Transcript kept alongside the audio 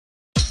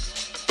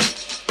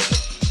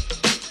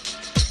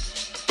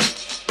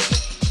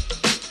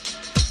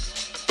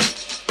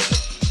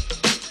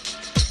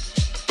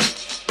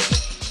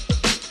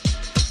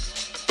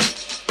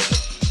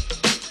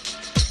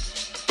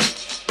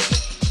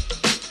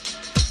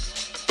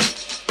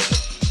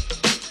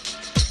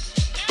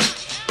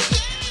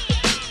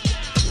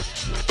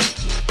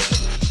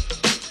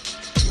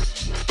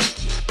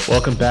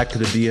Welcome back to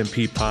the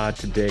DNP pod.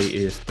 Today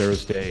is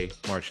Thursday,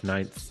 March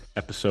 9th,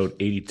 episode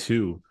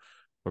 82.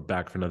 We're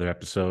back for another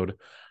episode.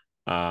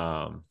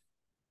 Matty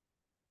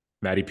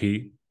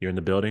P, you're in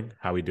the building.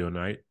 How we doing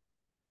tonight?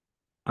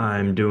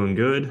 I'm doing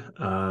good.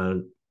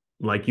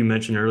 Like you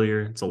mentioned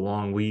earlier, it's a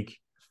long week,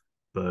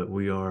 but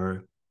we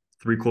are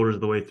three-quarters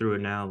of the way through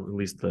it now, at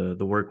least the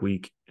work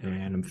week,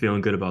 and I'm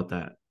feeling good about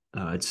that.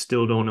 I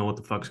still don't know what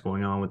the fuck's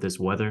going on with this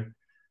weather.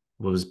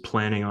 Was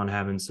planning on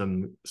having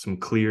some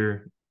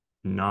clear,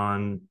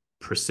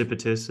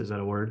 non-precipitous, is that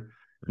a word?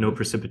 No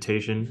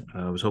precipitation.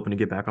 I was hoping to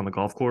get back on the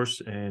golf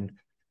course, and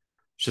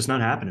it's just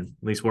not happening.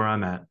 At least where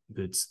I'm at.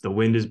 It's the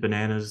wind is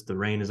bananas, the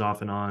rain is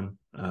off and on.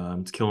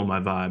 It's killing my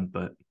vibe,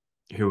 but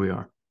here we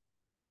are.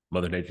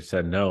 Mother Nature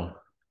said no.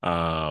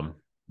 But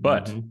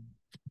Mm-hmm.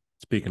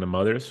 speaking of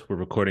mothers, we're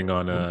recording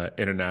on Cool.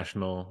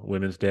 International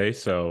Women's Day.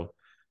 So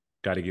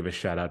got to give a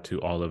shout out to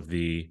all of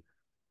the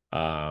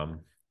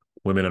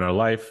women in our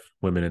life,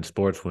 women in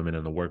sports, women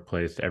in the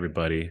workplace,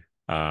 everybody.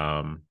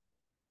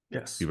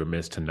 Yes, Be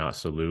remiss to not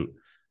salute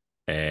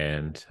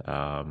and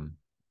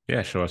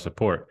show our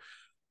support.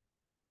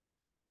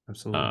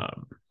 absolutely.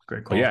 Um,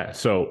 Great but call. yeah,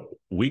 so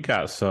we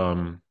got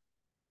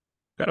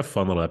a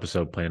fun little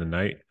episode planned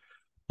tonight.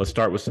 Let's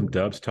start with some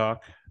Dubs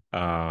talk.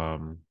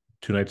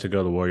 2 nights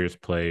ago, the Warriors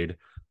played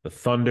the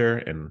Thunder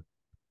in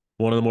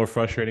one of the more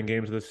frustrating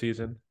games of the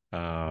season.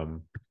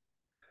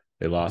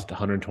 They lost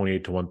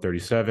 128 to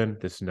 137.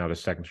 This is now the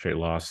second straight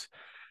loss.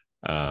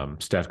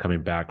 Steph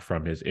coming back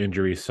from his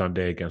injury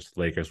Sunday against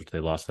the Lakers, which they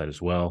lost that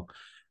as well.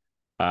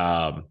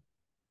 Um,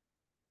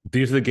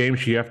 these are the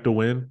games you have to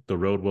win. The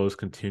road woes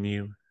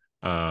continue.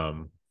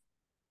 Um,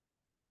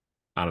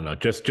 I don't know.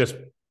 Just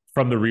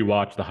from the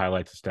rewatch, the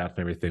highlights, the stats, and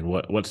everything.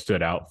 What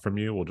stood out from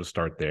you? We'll just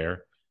start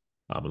there,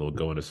 and we'll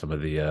go into some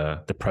of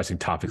the pressing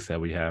topics that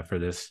we have for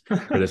this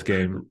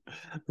game.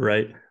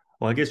 Right.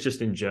 Well, I guess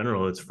just in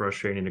general, it's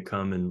frustrating to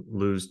come and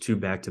lose two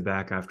back to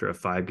back after a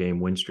 5 game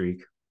win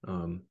streak.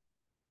 Um,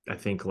 I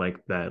think like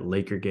that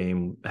Laker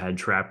game had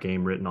trap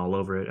game written all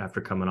over it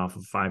after coming off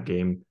of a 5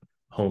 game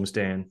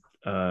homestand.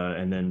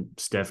 And then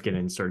Steph getting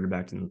inserted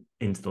back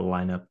into the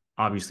lineup.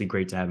 Obviously,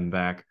 great to have him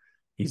back.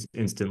 He's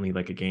instantly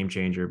like a game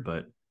changer.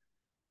 But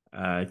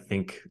I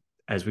think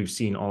as we've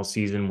seen all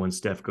season, when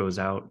Steph goes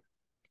out,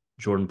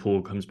 Jordan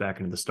Poole comes back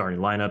into the starting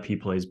lineup. He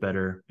plays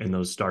better in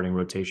those starting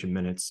rotation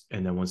minutes.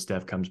 And then when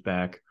Steph comes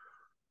back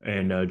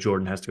and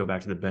Jordan has to go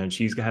back to the bench,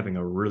 he's having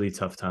a really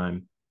tough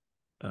time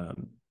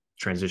um,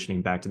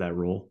 transitioning back to that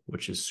role,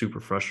 which is super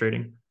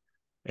frustrating.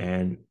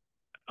 And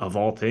of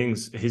all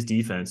things, his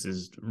defense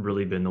has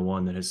really been the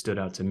one that has stood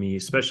out to me,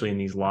 especially in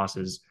these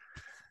losses.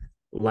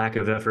 Lack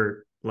of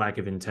effort, lack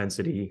of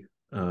intensity,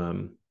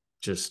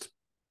 just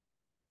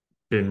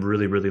been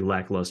really, really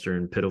lackluster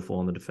and pitiful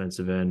on the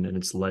defensive end. And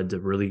it's led to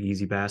really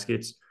easy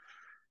baskets.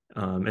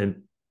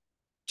 And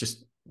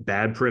just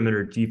bad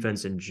perimeter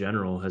defense in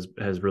general has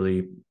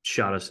really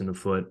shot us in the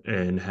foot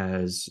and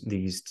has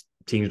these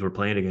teams we're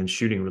playing against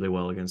shooting really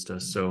well against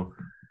us. So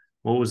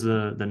what was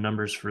the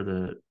numbers for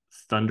the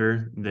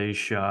Thunder? They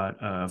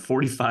shot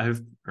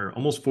 45 or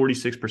almost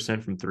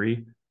 46% from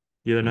three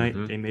the other night.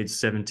 Mm-hmm. They made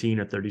 17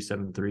 or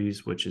 37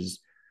 threes, which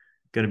is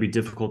going to be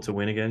difficult to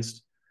win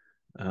against.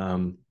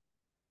 Um,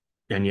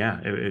 and yeah,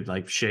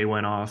 like Shea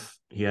went off.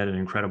 He had an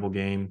incredible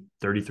game,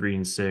 33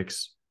 and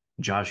 6.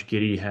 Josh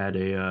Giddey had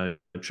a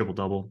triple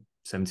double,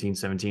 17,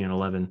 17, and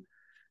 11.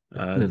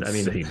 I mean,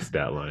 Insane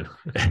stat line.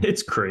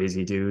 it's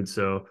crazy, dude.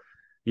 So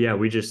yeah,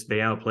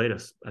 they outplayed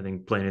us, I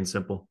think, plain and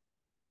simple.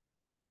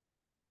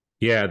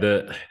 Yeah,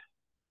 the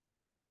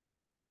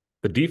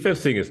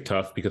defense thing is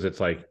tough because it's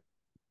like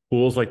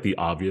Poole's like the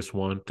obvious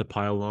one to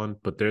pile on,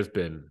 but there's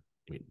been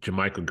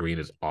Jermichael Green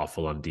is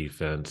awful on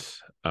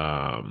defense.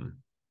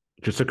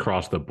 Just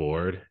across the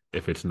board,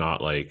 if it's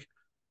not like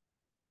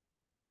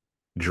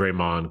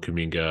Draymond,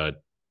 Kuminga,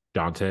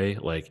 Dante,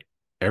 like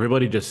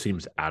everybody just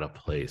seems out of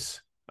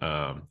place.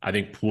 I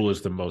think Poole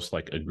is the most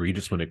like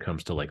egregious when it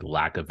comes to like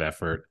lack of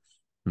effort,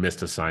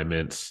 missed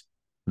assignments,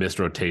 missed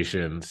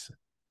rotations.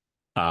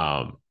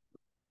 Um,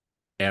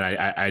 and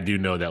I do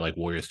know that like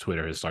Warriors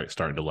Twitter is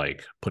starting to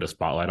like put a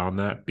spotlight on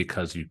that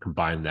because you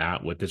combine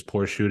that with this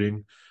poor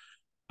shooting.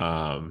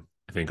 I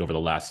think over the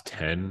last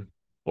 10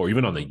 or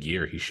even on the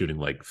year, he's shooting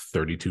like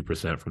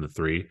 32% from the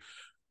three.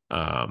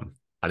 I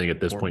think at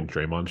this point,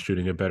 Horrible. Draymond's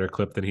shooting a better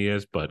clip than he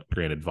is, but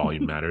granted,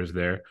 volume matters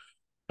there.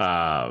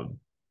 Um,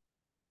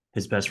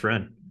 His best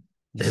friend.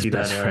 You his see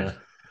best friend.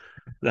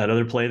 that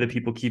other play that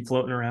people keep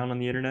floating around on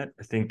the internet?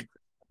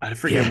 I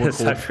forget what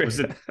Yes, I quarter was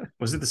forget. it.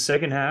 Was it the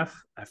second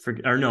half? I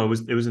forget. Or no,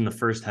 it was in the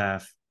first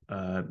half.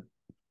 Yeah.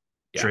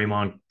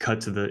 Draymond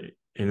cut to the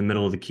in the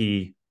middle of the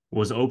key,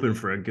 was open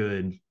for a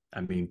good,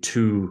 I mean,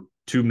 two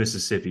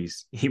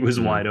Mississippis. He was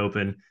Mm. wide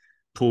open.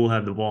 Poole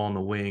had the ball on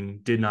the wing,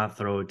 did not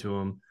throw it to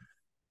him.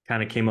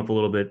 Kind of came up a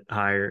little bit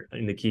higher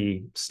in the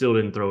key, still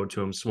didn't throw it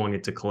to him, swung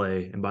it to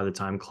Clay. And by the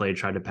time Clay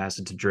tried to pass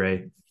it to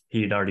Dre,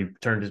 he had already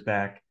turned his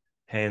back,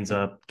 hands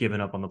up,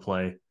 given up on the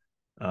play.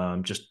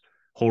 Just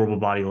horrible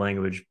body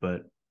language.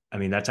 But I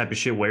mean, that type of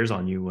shit wears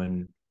on you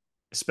when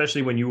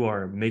especially when you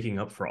are making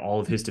up for all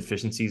of his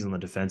deficiencies on the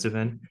defensive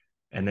end,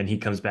 and then he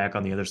comes back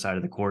on the other side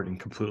of the court and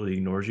completely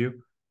ignores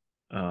you.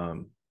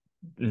 Um,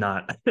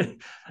 not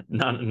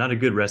not a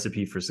good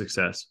recipe for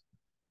success.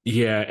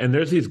 Yeah, and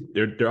there's these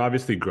they're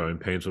obviously growing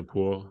pains with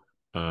Poole.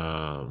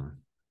 Um,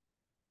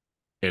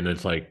 and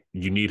it's like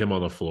you need him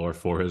on the floor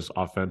for his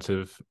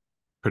offensive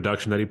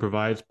production that he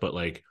provides. But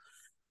like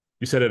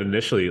you said it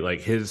initially,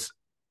 like his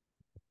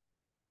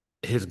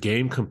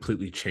game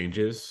completely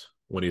changes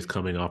when he's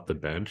coming off the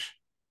bench.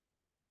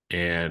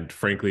 And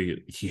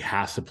frankly, he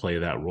has to play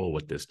that role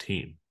with this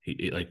team.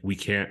 Like we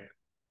can't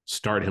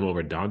start him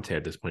over Dante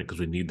at this point because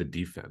we need the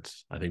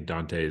defense. I think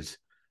Dante's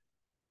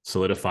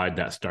solidified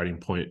that starting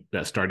point,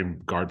 that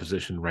starting guard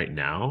position right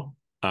now,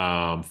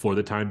 for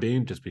the time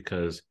being, just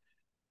because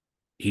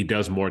he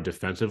does more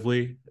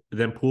defensively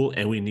than Poole,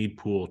 and we need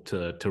Poole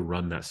to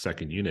run that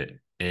second unit.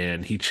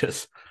 And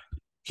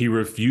he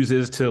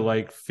refuses to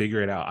like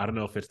figure it out. I don't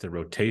know if it's the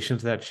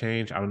rotations that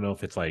change. I don't know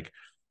if it's like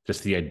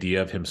just the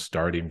idea of him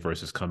starting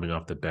versus coming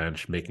off the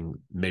bench, making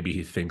maybe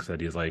he thinks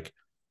that he's like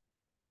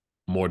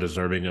more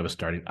deserving of a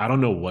starting. I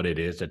don't know what it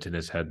is that's in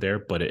his head there,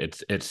 but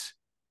it's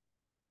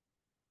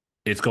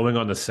going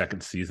on the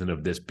second season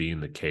of this being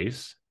the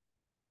case.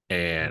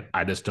 And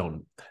I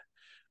don't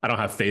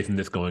have faith in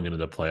this going into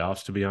the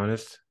playoffs, to be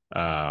honest.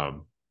 But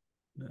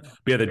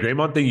yeah, the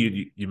Draymond thing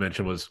you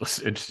mentioned was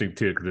interesting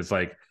too, because it's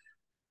like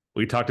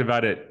we talked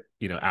about it,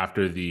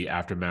 after the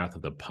aftermath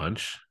of the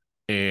punch.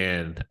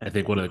 And I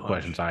think one of the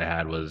questions I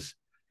had was,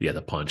 yeah,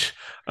 the punch.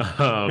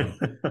 Um,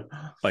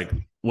 like,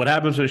 what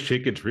happens when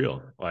shit gets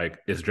real? Like,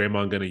 is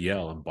Draymond going to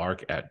yell and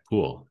bark at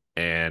Poole?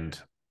 And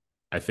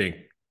I think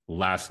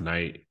last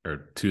night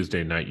or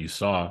Tuesday night, you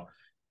saw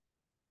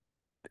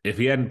if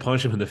he hadn't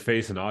punched him in the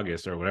face in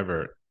August or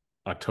whatever,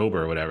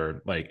 October or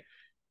whatever, like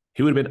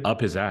he would have been up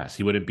his ass.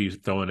 He wouldn't be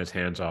throwing his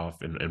hands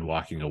off and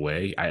walking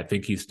away. I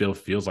think he still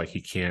feels like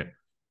he can't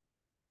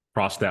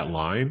cross that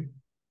line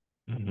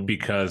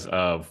because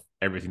of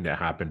everything that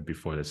happened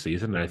before the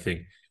season. And I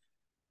think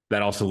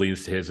that also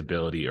leads to his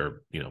ability,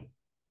 or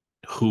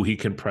who he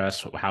can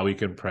press, how he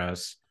can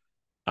press.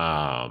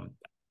 I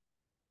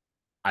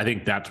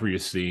think that's where you're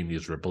seeing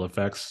these ripple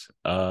effects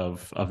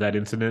of that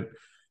incident.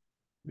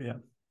 Yeah.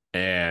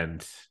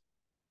 And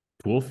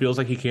Poole feels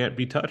like he can't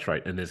be touched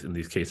right in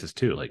these cases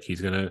too. Like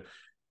he's gonna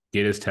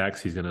get his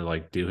text, he's gonna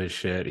like do his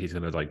shit, he's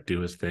gonna like do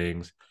his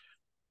things.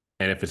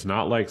 And if it's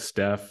not like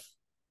Steph,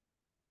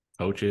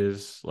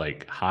 coaches,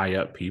 like high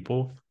up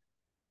people,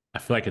 I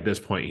feel like at this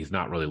point he's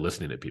not really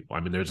listening to people.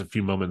 I mean, there's a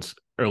few moments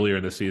earlier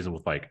in the season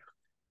with like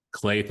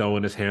Clay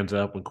throwing his hands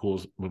up when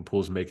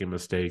Poole's making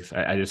mistakes.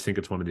 I just think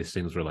it's one of these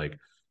things where like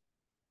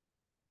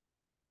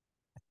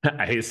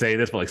I hate saying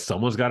this, but like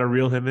someone's got to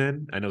reel him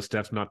in. I know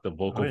Steph's not the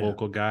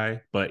vocal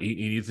guy, but he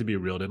needs to be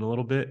reeled in a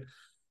little bit.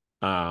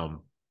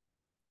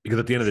 Because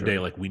at the end of the day,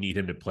 like we need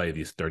him to play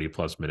these 30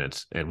 plus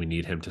minutes, and we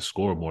need him to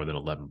score more than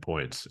 11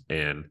 points,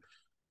 and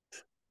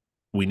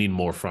we need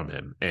more from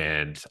him.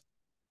 And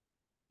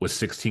with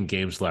 16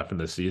 games left in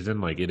the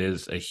season, like it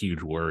is a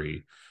huge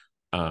worry,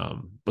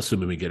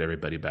 assuming we get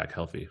everybody back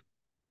healthy.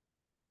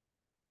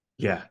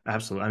 Yeah,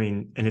 absolutely. I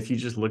mean, and if you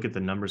just look at the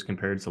numbers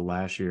compared to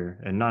last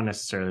year, and not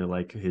necessarily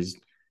like his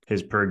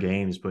per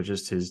games, but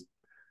just his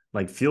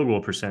like field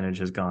goal percentage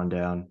has gone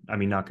down. I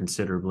mean, not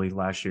considerably.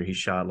 Last year he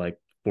shot like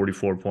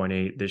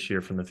 44.8. This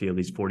year from the field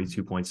he's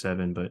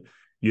 42.7. But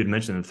you had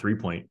mentioned the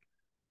 3-point.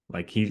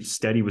 Like he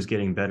steady was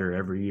getting better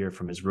every year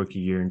from his rookie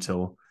year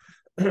until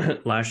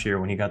last year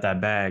when he got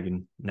that bag,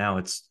 and now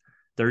it's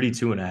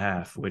 32 and a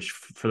half, which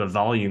for the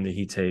volume that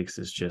he takes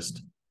is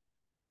just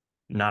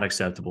not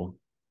acceptable.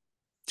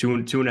 Two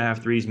and a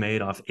half threes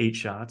made off 8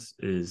 shots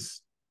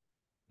is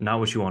not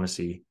what you want to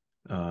see.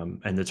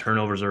 And the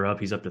turnovers are up.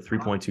 He's up to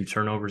 3.2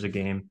 turnovers a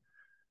game.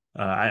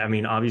 I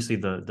mean, obviously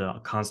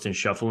the constant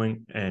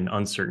shuffling and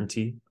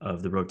uncertainty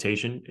of the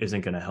rotation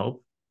isn't going to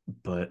help,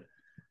 but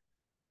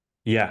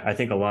yeah, I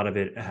think a lot of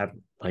it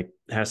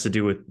has to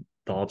do with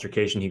the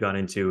altercation he got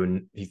into,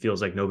 and he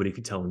feels like nobody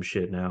could tell him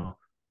shit now,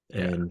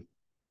 and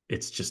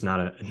it's just not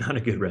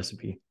a good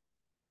recipe.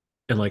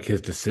 And like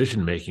his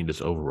decision making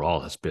just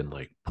overall has been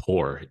like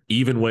poor,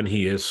 even when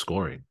he is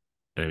scoring.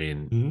 I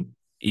mean,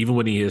 even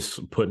when he is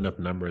putting up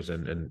numbers,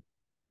 and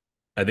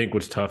I think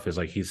what's tough is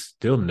like he's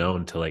still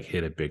known to like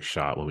hit a big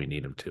shot when we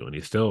need him to, and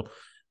he's still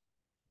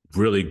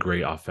really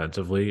great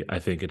offensively. I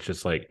think it's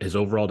just like his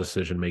overall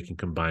decision making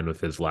combined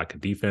with his lack of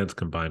defense,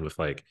 combined with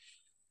like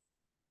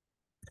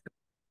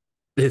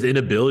his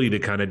inability to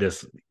kind of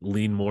just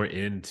lean more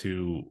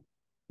into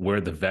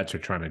where the vets are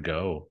trying to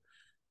go.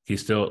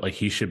 He's still like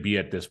he should be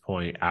at this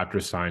point after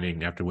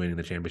winning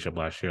the championship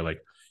last year. Like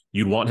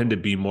you'd want him to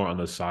be more on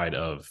the side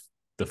of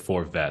the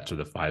 4 vets or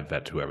the 5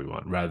 vets, whoever you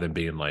want, rather than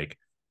being like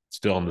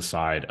still on the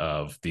side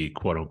of the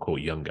quote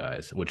unquote young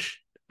guys,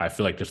 which I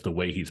feel like just the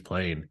way he's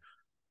playing,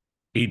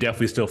 he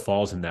definitely still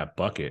falls in that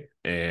bucket.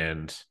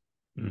 And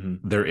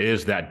there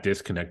is that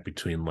disconnect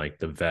between like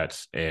the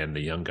vets and the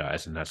young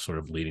guys, and that's sort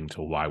of leading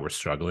to why we're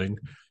struggling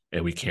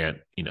and we can't,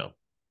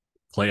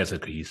 play as a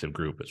cohesive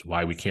group. It's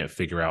why we can't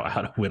figure out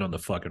how to win on the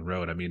fucking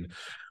road. I mean,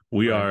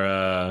 we Right.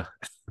 are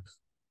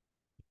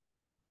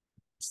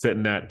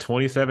sitting at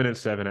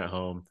 27-7 at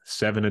home,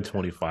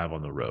 7-25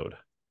 on the road.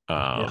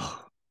 Um, Yeah.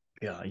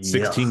 Yeah. Yeah.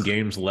 16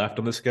 games left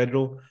on the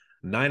schedule.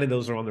 9 of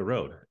those are on the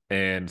road.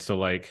 And so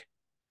like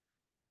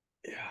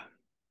Yeah.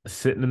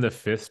 sitting in the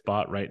fifth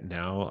spot right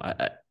now,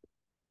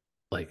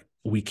 like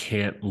we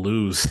can't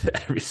lose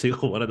every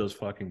single one of those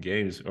fucking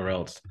games or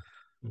else.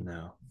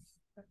 No.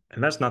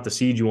 And that's not the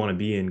seed you want to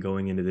be in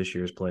going into this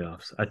year's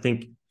playoffs. I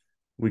think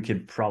we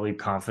could probably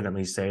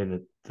confidently say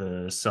that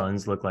the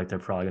Suns look like they're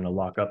probably going to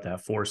lock up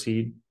that 4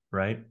 seed,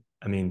 right?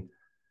 I mean,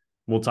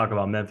 we'll talk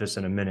about Memphis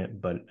in a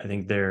minute, but I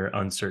think their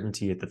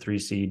uncertainty at the 3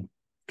 seed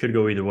could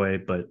go either way.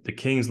 But the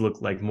Kings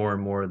look like more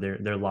and more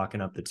they're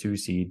locking up the 2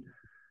 seed.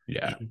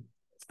 Yeah.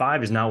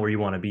 5 is not where you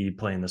want to be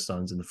playing the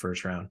Suns in the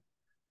first round.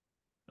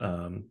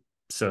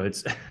 So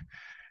it's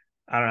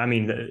I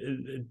mean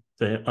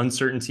the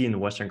uncertainty in the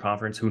Western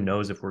Conference. Who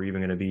knows if we're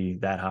even going to be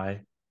that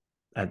high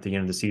at the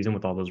end of the season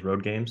with all those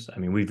road games? I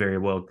mean, we very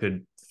well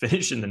could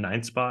finish in the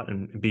 9th spot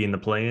and be in the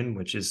play-in,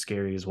 which is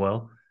scary as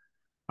well.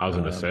 I was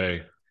gonna Um,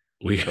 say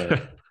we but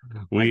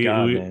my we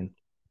God, we man,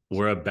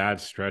 we're a bad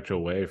stretch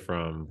away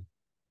from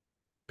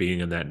being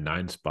in that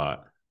 9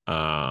 spot.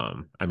 I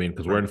mean,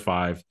 because we're in right?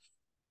 5.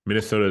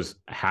 Minnesota's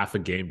half a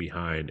game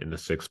behind in the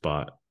 6th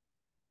spot.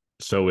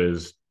 So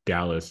is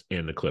Dallas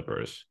and the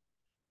Clippers.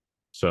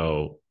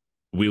 So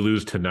we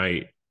lose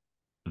tonight.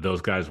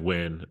 Those guys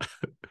win.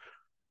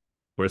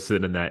 We're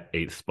sitting in that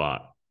 8th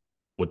spot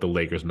with the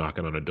Lakers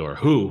knocking on the door,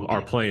 who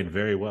are playing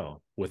very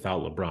well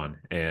without LeBron.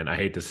 And I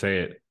hate to say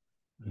it,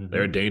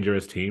 they're a Mm-hmm.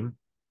 dangerous team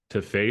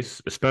to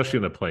face, especially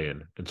in the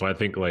play-in. And so I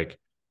think like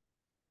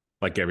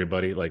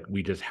everybody, like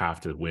we just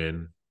have to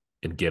win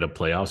and get a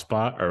playoff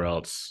spot, or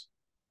else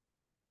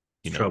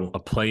It's trouble. a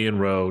play-in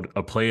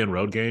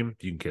road game,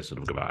 you can kiss it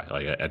goodbye.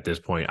 Like at this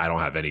point, I don't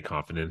have any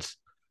confidence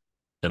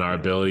in our Yeah,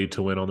 ability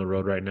to win on the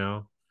road right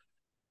now.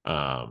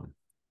 Um,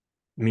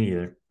 me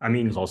neither. I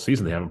because mean, all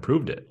season they haven't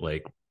proved it.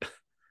 Like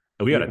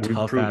we got a we've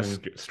tough ass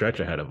proven, stretch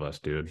ahead of us,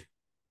 dude.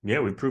 yeah,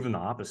 we've proven the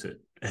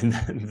opposite. And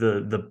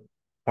the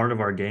part of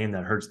our game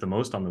that hurts the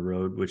most on the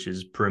road, which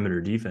is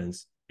perimeter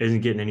defense,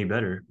 isn't getting any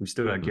better. We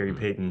still got Gary Mm-mm.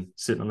 Payton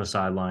sitting on the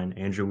sideline.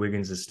 Andrew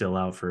Wiggins is still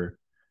out for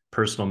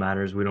personal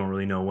matters. We don't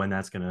really know when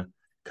that's going to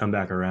come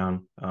back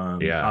around.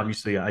 Yeah,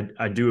 Obviously,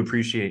 I do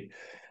appreciate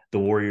the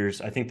Warriors.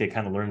 I think they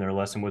kind of learned their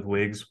lesson with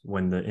Wiggs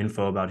when the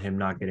info about him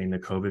not getting the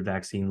COVID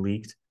vaccine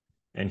leaked,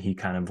 and he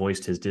kind of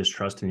voiced his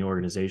distrust in the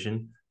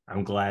organization.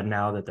 I'm glad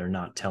now that they're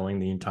not telling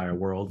the entire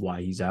world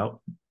why he's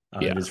out.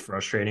 It yeah. is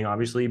frustrating,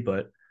 obviously,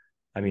 but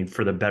I mean,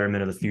 for the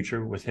betterment of the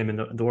future with him in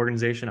the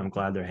organization, I'm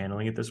glad they're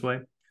handling it this way.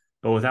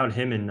 But without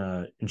him in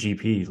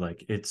GP,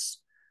 like it's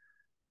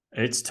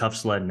tough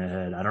sledding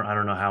ahead. I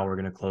don't know how we're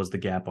going to close the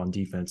gap on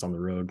defense on the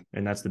road,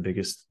 and that's the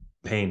biggest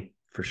pain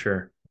for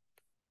sure.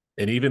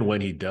 And even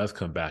when he does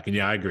come back, and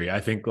yeah, I agree. I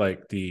think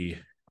like the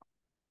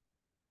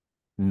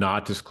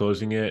not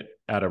disclosing it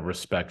out of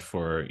respect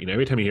for,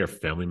 every time you hear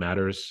family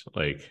matters,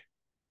 like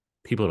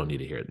people don't need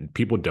to hear it.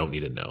 People don't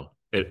need to know.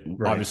 It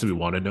Right. obviously we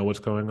want to know what's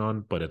going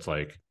on, but it's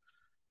like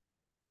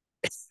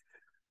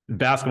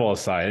basketball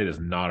aside, it is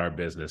not our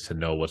business to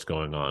know what's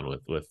going on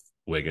with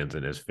Wiggins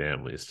and his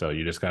family. So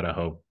you just gotta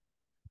hope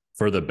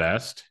for the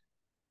best.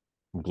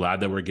 I'm glad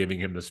that we're giving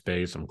him the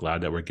space. I'm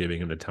glad that we're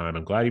giving him the time.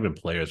 I'm glad even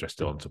players are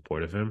still in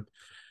support of him.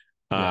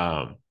 Yeah.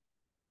 Um,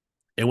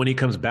 and when he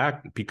comes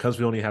back, because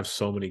we only have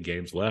so many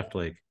games left,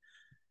 like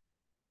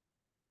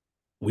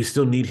we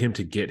still need him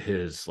to get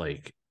his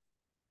like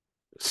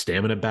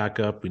stamina back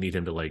up. We need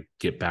him to like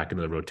get back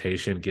into the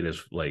rotation, get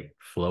his like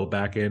flow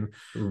back in.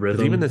 Because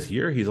even Rhythm. this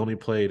year, he's only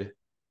played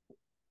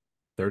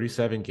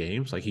 37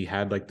 games. Like he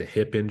had like the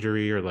hip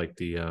injury or like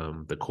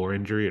the core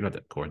injury, or not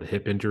the core, the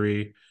hip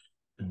injury.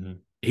 Mm-hmm.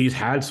 He's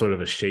had sort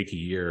of a shaky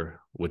year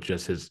with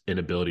just his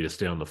inability to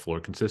stay on the floor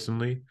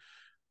consistently.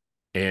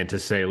 And to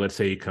say, let's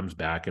say he comes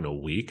back in a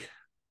week,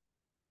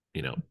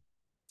 you know,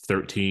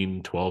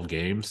 13, 12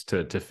 games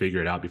to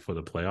figure it out before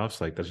the playoffs,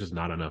 like that's just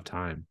not enough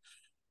time.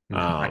 No,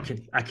 I Um,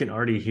 can I can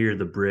already hear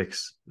the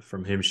bricks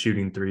from him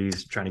shooting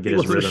threes, trying to get he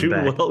his wasn't rhythm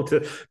shooting back. well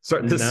to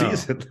start the No,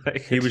 season.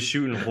 Like he was it's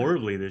shooting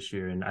horribly this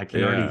year, and I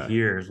can already yeah,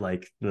 hear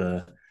like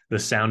the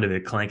sound of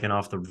it clanking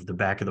off the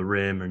back of the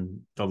rim and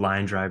the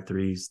line drive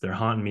threes. They're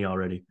haunting me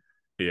already.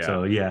 yeah.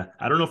 So yeah,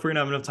 I don't know if we're gonna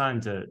have enough time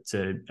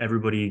to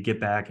everybody get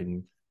back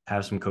and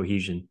have some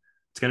cohesion.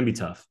 It's gonna be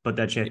tough, but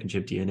that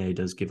championship DNA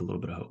does give a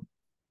little bit of hope.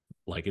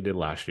 Like it did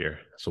last year.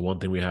 So one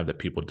thing we have that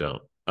people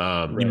don't. You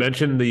Right.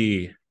 mentioned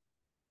the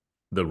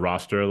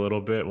roster a little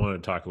bit. I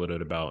want to talk a little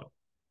bit about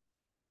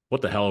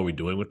what the hell are we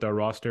doing with our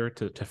roster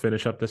to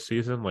finish up this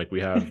season? Like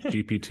we have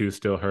GP2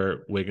 still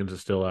hurt, Wiggins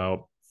is still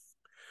out.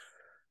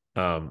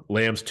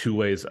 Lamb's 2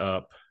 ways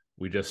up.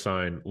 We just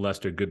signed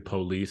Lester Good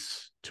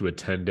Police to a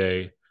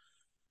 10-day.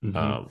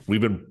 Mm-hmm.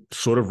 We've been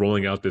sort of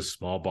rolling out this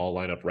small ball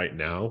lineup right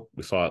now.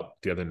 We saw it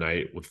the other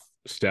night with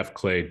Steph,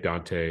 Clay,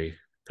 Dante,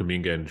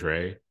 Kuminga, and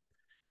Dre.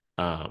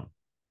 Um,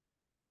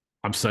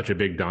 I'm such a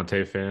big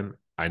Dante fan.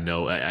 I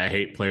know I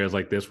hate players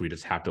like this. We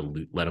just have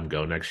to let them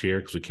go next year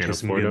because we can't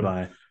Kiss him afford them.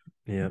 goodbye.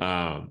 Yeah,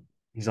 Um,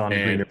 he's on to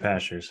greener and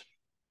pastures.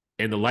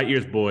 and the light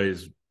years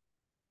boys,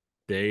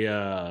 they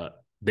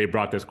they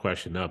brought this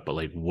question up, but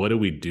like, what do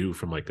we do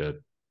from like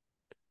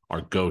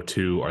our go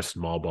to our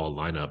small ball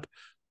lineup,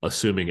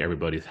 assuming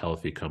everybody's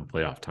healthy come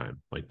playoff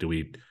time? Like,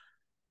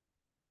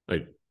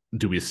 like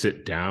do we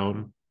sit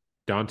down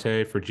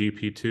Dante for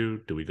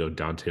GP2? Do we go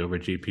Dante over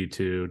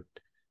GP2?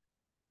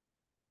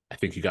 I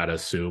think you got to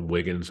assume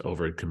Wiggins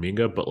over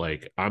Kaminga, but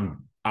like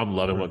I'm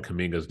loving what Right.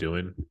 Kaminga's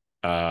doing.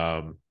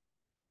 Um,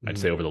 I'd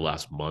say Mhm. over the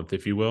last month,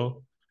 if you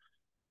will.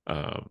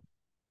 Um,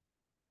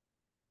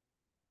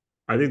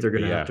 I think they're but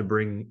gonna have yeah, to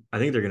bring. I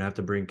think they're gonna have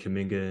to bring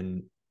Kaminga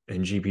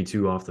and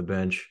GP2 off the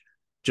bench,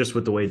 just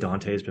with the way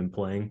Dante's been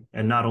playing,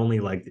 and not only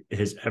like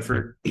his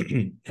effort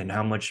and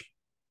how much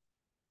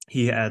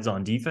he adds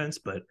on defense,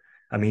 but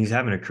I mean he's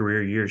having a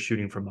career year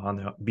shooting from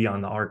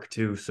beyond the arc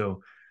too.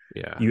 So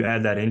yeah, you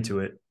add that into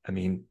it. I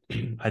mean,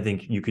 I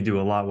think you could do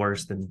a lot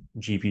worse than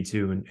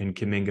GP2 and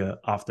Kaminga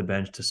off the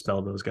bench to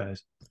spell those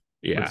guys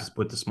yeah.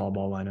 with the small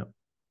ball lineup.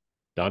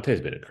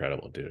 Dante's been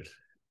incredible, dude.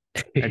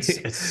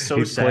 It's so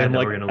He's sad playing that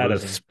we're like gonna at a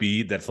lose him.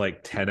 speed that's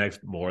like 10x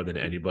more than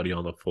anybody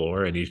on the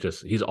floor, and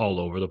he's all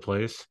over the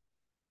place.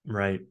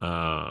 Right.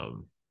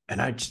 Um,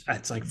 And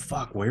it's like,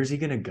 fuck, where's he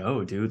gonna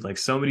go, dude? Like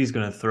somebody's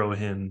gonna throw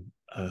him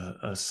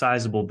a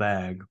sizable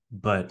bag,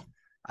 but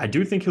I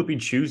do think he'll be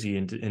choosy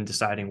in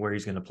deciding where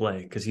he's gonna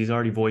play because he's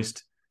already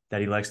voiced that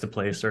he likes to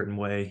play a certain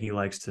way. He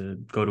likes to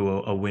go to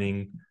a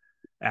winning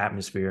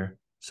atmosphere,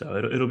 so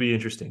it'll be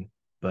interesting.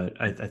 But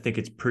I think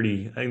it's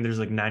pretty. I think there's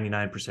like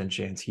 99%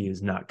 chance he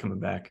is not coming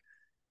back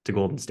to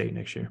Golden State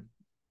next year.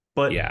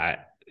 But yeah,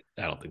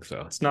 I don't think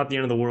so. it's not the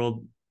end of the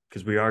world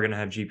because we are going to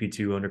have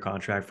GP2 under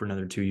contract for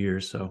another 2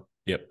 years. So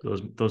Yep.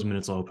 those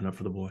minutes will open up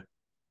for the boy.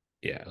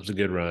 Yeah, it was a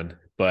good run,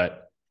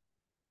 but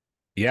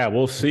yeah,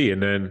 we'll see.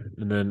 And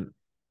then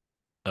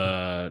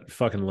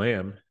fucking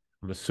Lamb.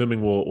 I'm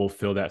assuming we'll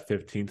fill that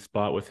 15th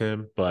spot with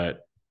him, but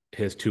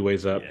his two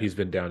ways up. Yeah, He's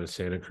been down to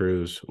Santa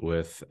Cruz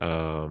with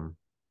the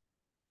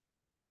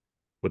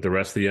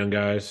rest of the young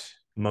guys.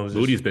 Moses.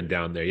 Moody's been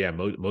down there. Yeah,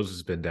 Moses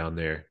has been down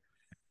there.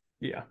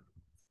 Yeah,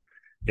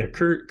 yeah.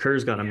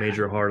 Kerr's got a Yeah,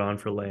 major hard on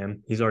for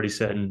Lamb. He's already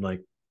said in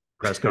like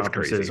press it's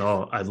conferences, crazy.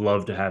 "Oh, I'd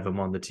love to have him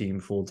on the team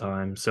full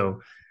time."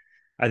 So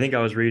I think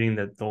I was reading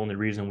that the only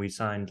reason we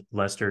signed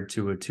Lester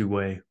to a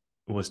two-way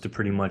was to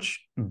pretty much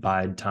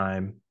bide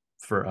time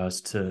for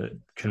us to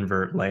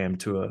convert Lamb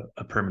to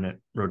a permanent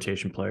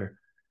rotation player.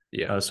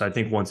 Yeah, So I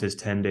think once his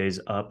 10 days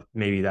up,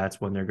 maybe that's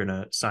when they're going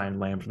to sign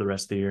Lamb for the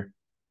rest of the year.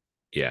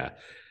 yeah,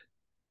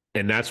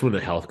 and that's when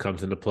the health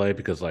comes into play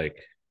because like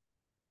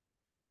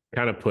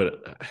kind of put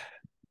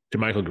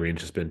Jermichael Green's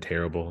just been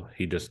terrible.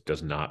 He just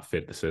does not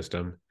fit the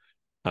system.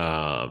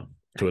 I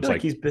So it's feel like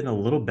like he's been a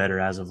little better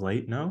as of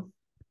late. No,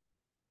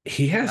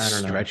 he has I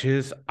don't know.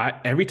 stretches. I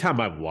every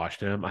time I've watched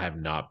him, I have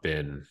not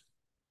been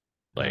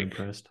Not like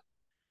impressed.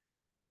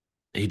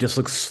 he just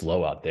looks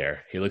slow out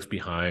there. He looks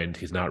behind.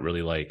 He's not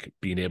really like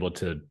being able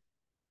to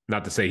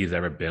not to say he's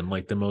ever been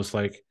like the most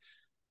like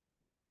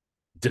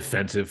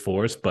defensive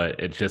force, but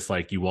it's just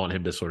like you want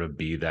him to sort of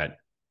be that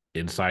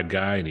inside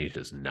guy, and he's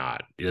just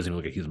not. He doesn't even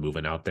look like he's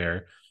moving out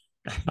there.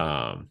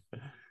 Um,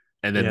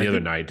 and then Yeah, I the other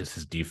think night, just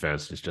his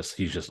defense is just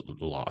he's just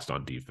lost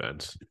on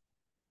defense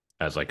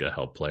as like a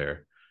help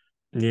player.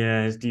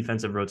 yeah, his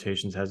defensive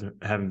rotations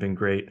hasn't haven't been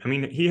great. I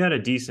mean, he had a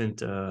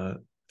decent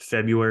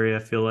February, I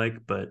feel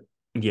like, but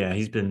yeah,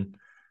 he's been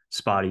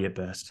spotty at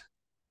best.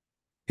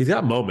 He's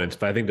got moments,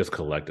 but I think just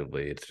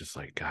collectively, it's just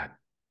like God.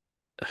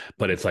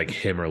 But it's like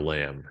him or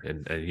Lamb,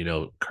 and you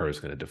know Kerr's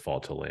going to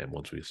default to Lamb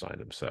once we sign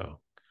him. So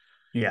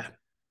Yeah.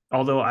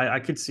 Although I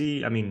could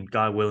see, I mean,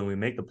 God willing, we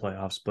make the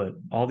playoffs, but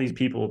all these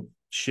people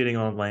shitting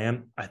on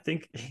Lamb, I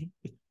think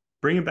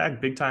bringing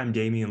back big time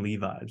Damian Lee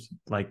vibes.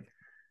 Like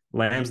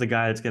Lamb's the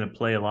guy that's going to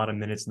play a lot of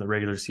minutes in the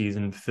regular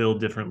season, fill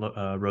different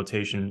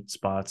rotation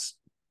spots,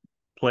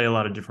 play a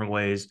lot of different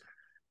ways.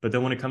 But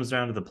then when it comes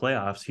down to the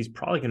playoffs, he's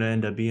probably going to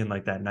end up being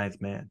like that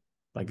ninth man.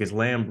 Like, is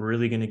Lamb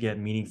really going to get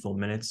meaningful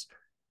minutes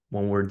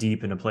when we're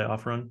deep in a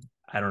playoff run?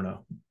 I don't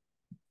know.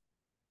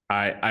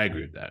 I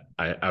agree with that.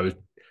 I was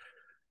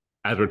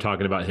as we're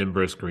talking about him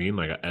versus Green,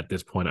 like at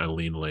this point, I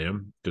lean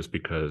Lamb just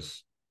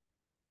because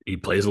he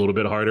plays a little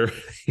bit harder.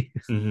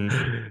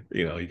 Mm-hmm.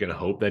 You know, you can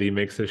hope that he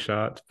makes his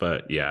shots,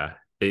 but yeah,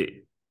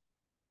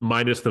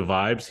 minus the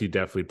vibes, he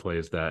definitely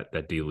plays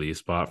that D Lee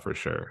spot for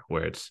sure,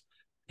 where it's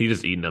he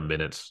just eating up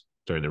minutes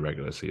during the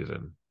regular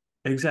season.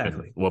 And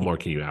Exactly. what more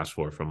can you ask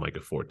for from like a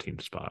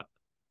 14th spot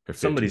or 15th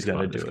Somebody's got spot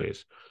to in this do it. case?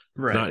 It's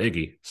Right. not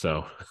Iggy,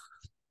 so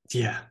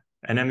Yeah.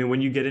 And I mean,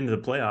 when you get into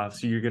the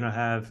playoffs, you're gonna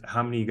have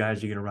how many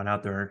guys are you gonna run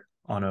out there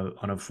on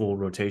a full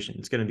rotation?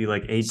 It's gonna be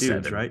like eight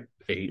dudes, 7, right?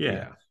 8, Yeah.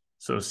 yeah,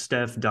 So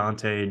Steph,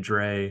 Dante,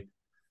 Dre,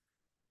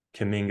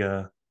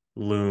 Kaminga,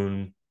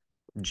 Loon,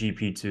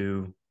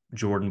 GP2,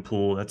 Jordan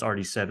Poole. That's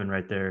already seven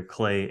right there.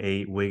 Clay,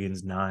 eight,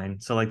 Wiggins, nine.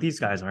 So like these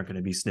guys aren't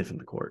gonna be sniffing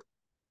the court.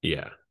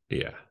 yeah,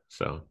 yeah.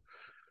 So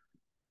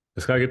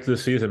just gotta get to the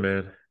season,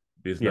 man.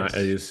 Yes.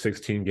 These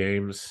 16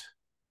 games.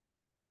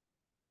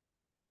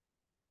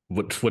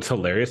 what's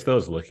hilarious though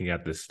is looking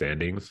at the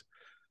standings.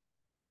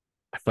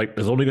 I feel like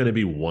there's only going to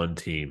be one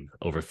team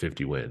over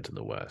 50 wins in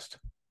the West.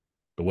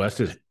 The West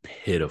is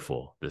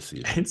pitiful this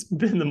season. It's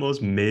been the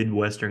most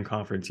Midwestern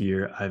Conference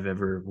year I've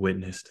ever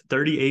witnessed.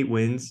 38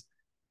 wins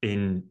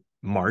in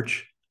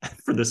March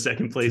for the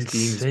second place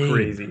team is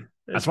crazy.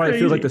 That's why it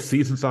feels like the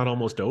season's not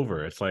almost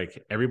over. It's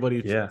like everybody,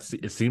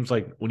 it seems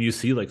like when you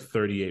see like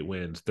 38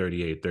 wins,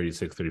 38,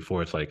 36,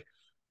 34, it's like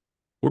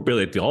we're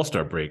barely at the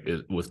All-Star break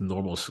with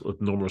normal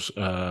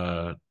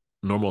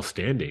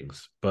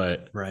standings.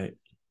 But right.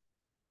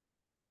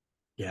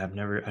 Yeah, I've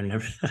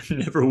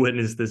never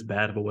witnessed this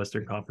bad of a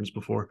Western Conference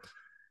before.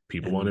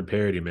 People wanted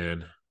parity,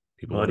 man.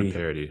 People wanted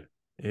parity.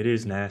 It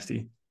is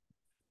nasty.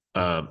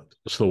 So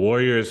the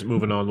Warriors,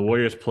 moving on, the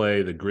Warriors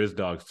play the Grizz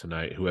Dogs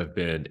tonight, who have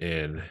been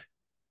in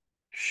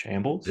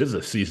shambles. This is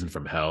a season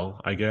from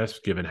hell, I guess,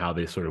 given how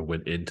they sort of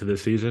went into the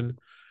season.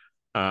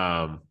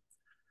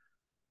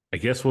 I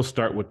guess we'll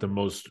start with the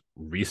most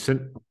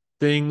recent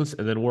things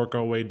and then work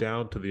our way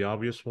down to the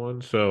obvious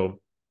one. So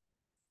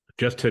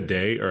just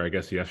today, or I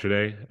guess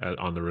yesterday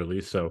on the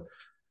release. So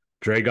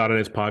Dre got on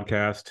his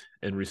podcast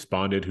and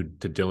responded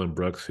to Dillon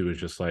Brooks, who was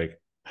just like,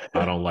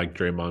 I don't like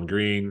Draymond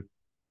Green.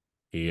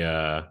 He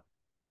does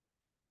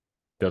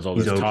all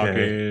this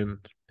talking.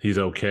 He's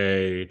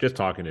okay. Just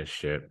talking his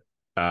shit.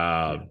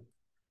 And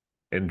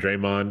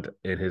Draymond,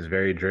 in his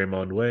very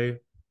Draymond way,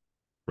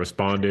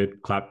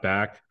 responded, clapped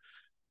back.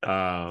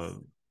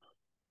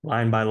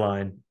 Line by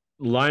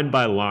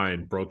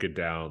line, broke it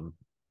down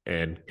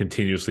and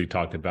continuously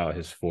talked about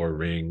his 4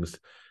 rings,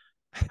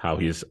 how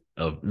he's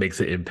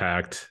makes an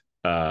impact.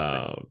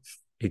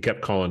 He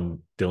kept calling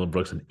Dillon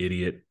Brooks an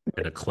idiot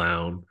and a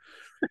clown.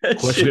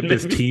 Questioned if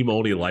his team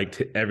only liked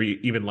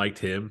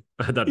him.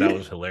 I thought that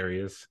was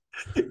hilarious.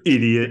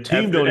 Idiot. The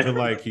team don't even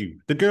like you.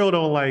 The girl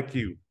don't like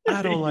you.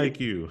 I don't like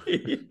you.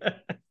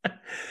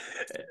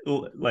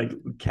 Like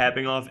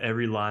capping off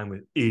every line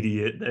with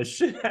idiot. That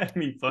shit had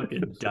me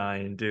fucking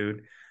dying,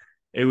 dude.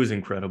 It was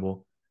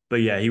incredible.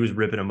 But yeah, he was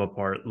ripping him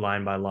apart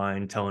line by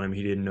line, telling him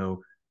he didn't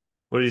know.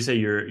 What did he say?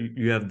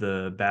 You have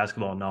the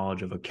basketball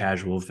knowledge of a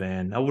casual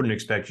fan. I wouldn't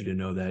expect you to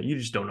know that. You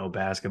just don't know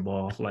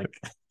basketball. Like,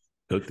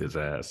 cooked his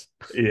ass.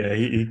 Yeah,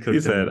 he cooked.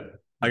 He said,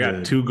 "I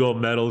got 2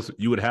 gold medals.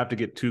 You would have to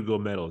get 2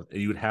 gold medals,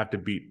 and you would have to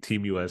beat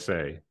Team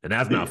USA, and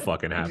that's not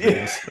fucking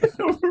happening."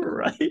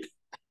 Right?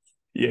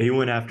 Yeah, he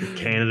went after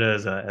Canada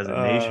as a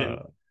nation.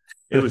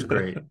 It was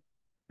great.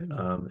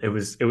 It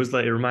was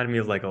like, it reminded me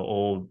of like an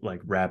old like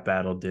rap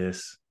battle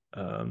diss.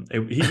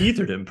 He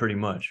ethered him pretty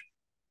much.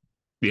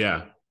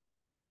 Yeah,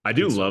 I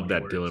do love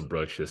that Dillon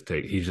Brooks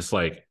he's just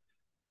like,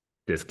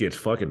 this gets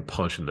fucking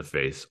punched in the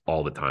face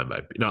all the time.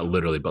 Not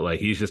literally, but like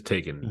he's just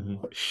taking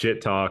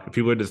shit talk.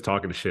 People are just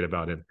talking shit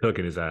about him,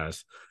 cooking his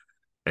ass,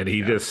 and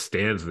he just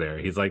stands there.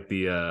 He's like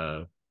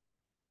the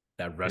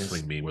that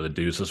wrestling meme where the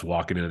dude's just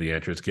walking into the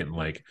entrance, getting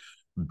like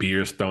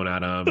beers thrown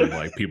at him and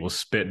like people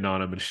spitting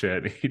on him and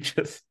shit. He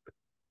just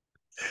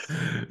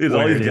is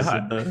all he's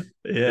got.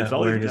 It's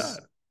all he's got.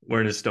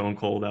 Wearing his Stone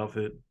Cold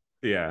outfit.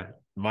 Yeah,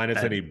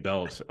 minus any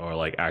belts or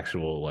like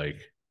actual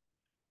like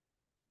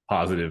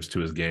positives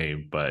to his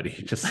game, but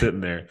he's just sitting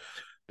there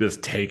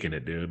just taking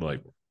it, dude.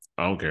 Like,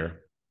 I don't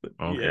care.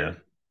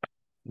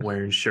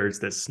 Wearing shirts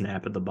that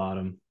snap at the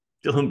bottom.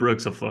 Dillon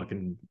Brooks a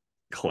fucking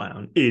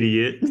clown.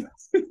 Idiot.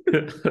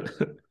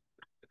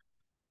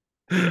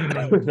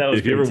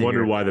 If you ever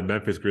wonder why the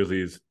Memphis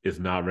Grizzlies is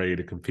not ready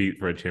to compete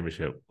for a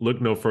championship, look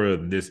no further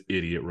than this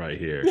idiot right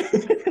here.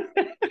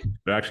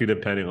 They're actually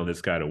depending on this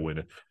guy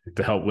to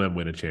help them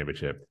win a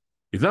championship.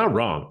 He's not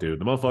wrong, dude.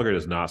 The motherfucker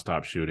does not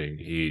stop shooting.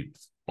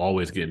 He's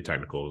always getting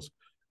technicals.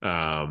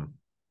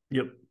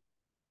 Yep.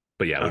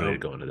 But yeah, we need to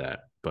go into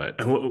that.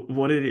 But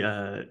what did he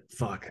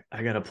fuck?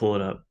 I gotta pull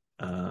it up.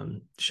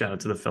 Shout out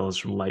to the fellas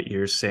from Light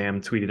Years.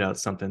 Sam tweeted out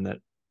something that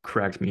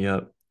cracked me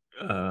up,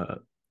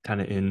 kind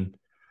of in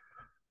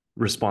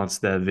response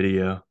to that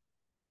video.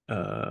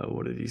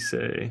 What did he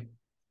say?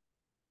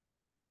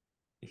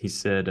 He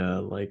said,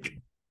 like,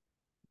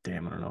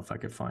 damn, I don't know if I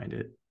could find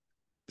it.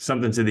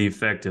 Something to the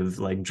effect of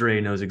like, Dre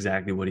knows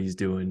exactly what he's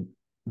doing.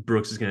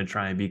 Brooks is going to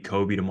try and beat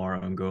Kobe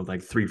tomorrow and go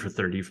like 3 for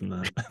 30 from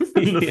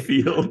the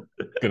field.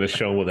 Going to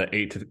show him with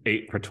an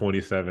 8 for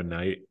 27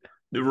 night.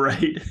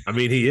 Right. I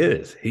mean, he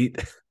is.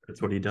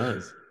 That's what he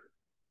does.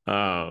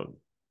 But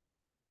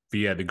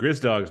yeah, the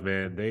Grizz Dogs,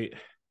 man, they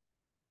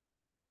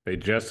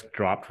just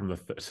dropped from the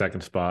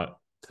second spot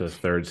to the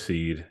 3rd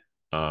seed.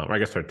 I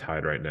guess they're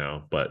tied right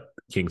now, but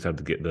Kings have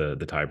to get the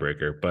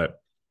tiebreaker.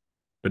 But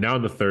they're now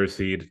in the 3rd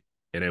seed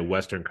in a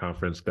Western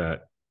Conference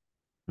that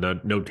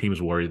no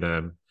teams worry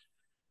them.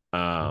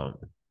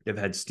 They've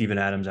had Steven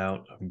Adams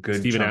out.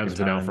 Steven Adams has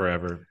been out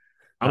forever.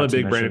 I'm a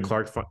big Brandon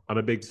Clark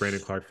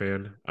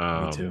fan.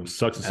 Me too.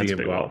 Sucks to see him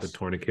go out with a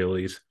torn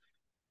Achilles.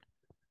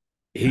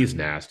 He's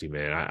nasty,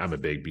 man. I'm a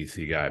big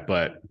BC guy,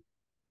 but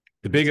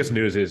the biggest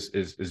news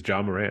is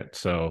Ja Morant.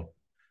 So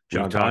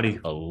we've talked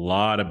a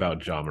lot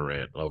about Ja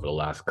Morant over the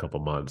last couple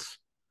months.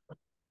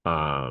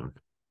 I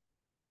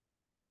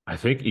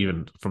think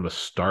even from the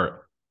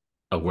start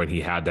of when he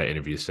had that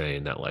interview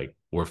saying that like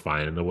we're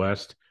fine in the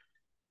West.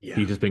 Yeah.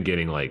 He's just been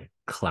getting like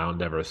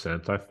clowned ever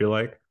since, I feel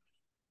like.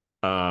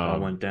 All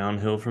Um, went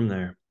downhill from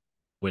there.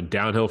 Went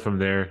downhill from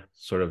there.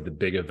 Sort of the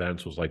big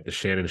events was like the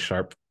Shannon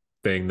Sharp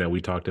thing that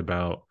we talked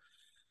about.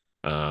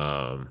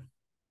 Um,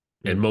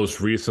 and Mm.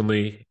 most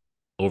recently,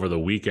 over the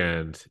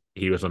weekend,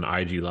 he was on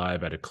IG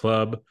Live at a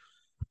club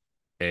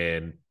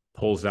and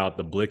pulls out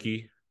the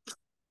blicky,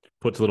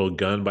 puts a little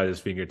gun by his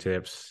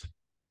fingertips.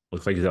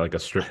 Looks like he's at like a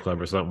strip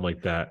club or something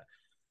like that.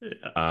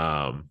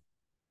 Yeah. Um,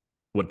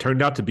 what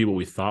turned out to be what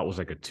we thought was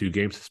like a 2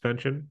 game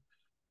suspension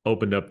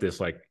opened up this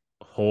like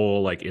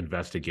whole like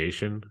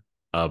investigation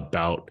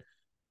about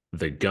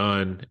the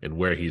gun and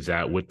where he's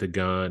at with the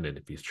gun and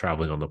if he's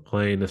traveling on the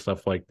plane and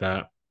stuff like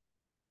that.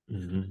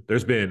 Mm-hmm.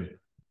 There's been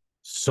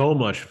so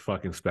much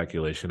fucking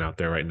speculation out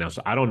there right now.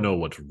 So I don't know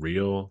what's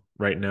real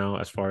right now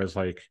as far as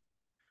like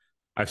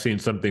I've seen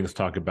some things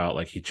talk about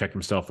like he checked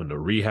himself into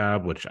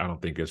rehab, which I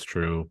don't think is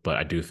true, but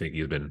I do think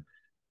he's been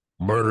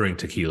murdering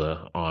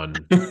tequila on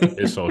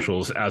his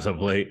socials as of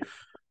late.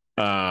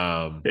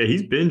 Um, Yeah,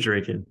 he's been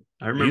drinking.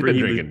 I he's remember been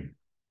he was, drinking,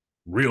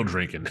 real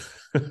drinking.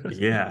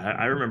 yeah,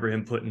 I remember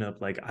him putting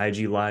up like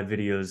IG live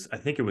videos. I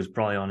think it was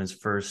probably on his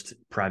first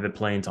private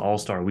plane to All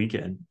Star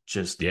Weekend,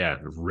 just Yeah,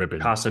 ripping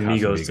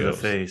Casamigos to the Casamigos.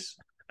 face.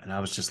 And I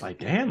was just like,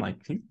 damn,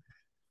 like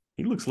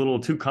he looks a little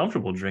too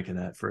comfortable drinking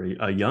that for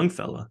a young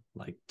fella,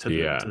 like to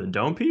Yeah. the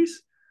dome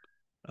piece.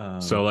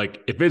 So Um,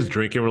 like if it's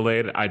drinking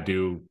related,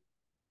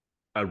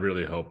 I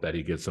really hope that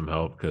he gets some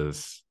help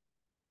because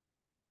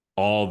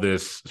all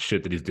this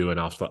shit that he's doing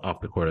off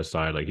the court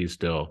aside, like he's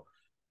still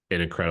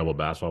an incredible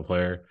basketball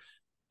player.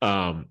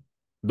 Um,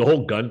 the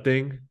whole gun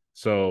thing.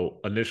 So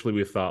initially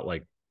we thought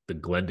like the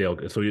Glendale.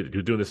 So you're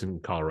doing this in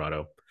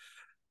Colorado.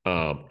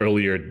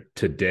 Earlier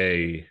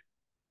today,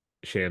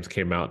 Shams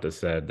came out that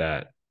said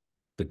that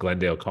the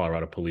Glendale,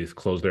 Colorado police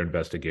closed their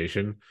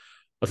investigation,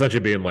 essentially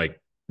being like,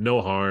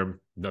 no harm,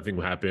 nothing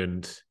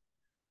happened.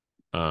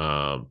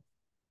 Um,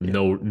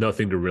 yeah,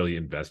 nothing to really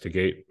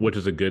investigate, which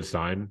is a good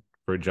sign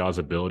for Ja's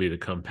ability to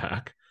come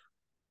back.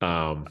 yeah.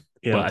 I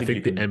But don't I think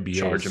you think the can NBA is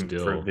charge him for a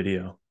still,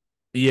 video.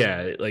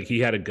 yeah, like he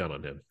had a gun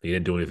on him. He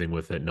didn't do anything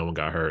with it. No one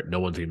got hurt. No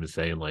one's even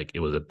saying like it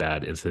was a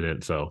bad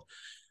incident. So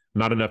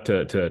not enough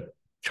to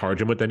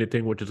charge him with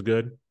anything, which is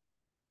good.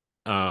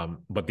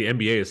 But the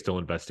NBA is still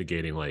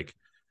investigating like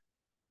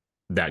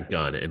that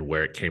gun and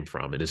where it came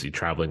from, and is he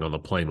traveling on the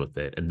plane with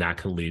it, and that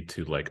can lead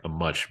to like a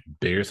much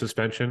bigger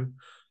suspension.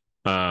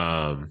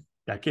 Um,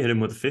 That could hit him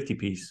with a 50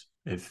 piece.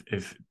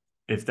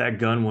 If that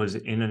gun was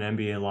in an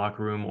NBA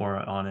locker room or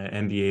on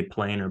an NBA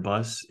plane or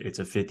bus, it's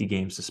a 50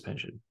 game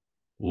suspension,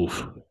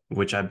 Oof,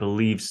 which I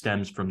believe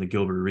stems from the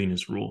Gilbert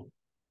Arenas rule,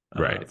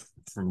 uh, right.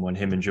 from when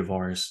him and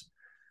Javaris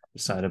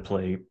decided to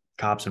play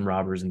cops and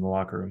robbers in the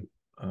locker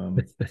room.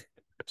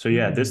 So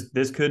yeah,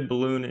 this could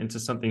balloon into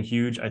something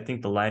huge. I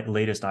think the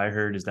latest I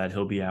heard is that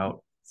he'll be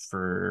out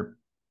for,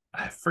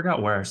 I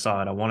forgot where I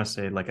saw it. I want to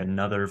say like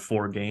another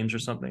 4 games or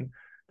something.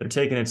 They're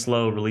taking it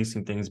slow,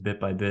 releasing things bit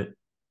by bit.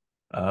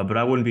 But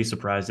I wouldn't be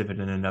surprised if it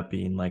ended up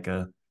being like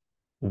a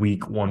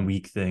week, 1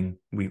 week thing,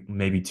 week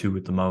maybe two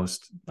at the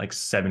most, like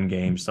 7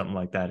 games, something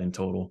like that in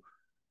total.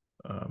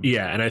 Um,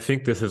 Yeah, and I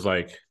think this is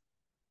like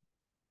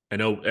I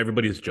know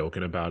everybody's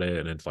joking about it,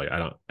 and it's like I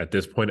don't at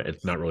this point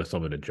it's not really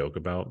something to joke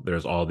about.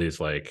 There's all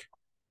these like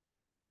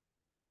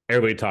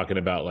everybody talking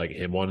about like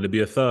him wanting to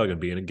be a thug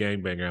and being a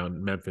gangbanger out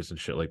in Memphis and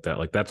shit like that.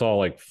 Like that's all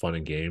like fun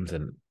and games.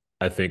 And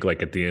I think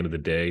like at the end of the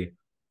day,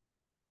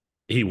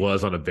 he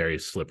was on a very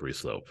slippery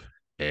slope.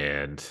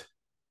 And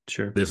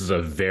sure. this is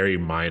a very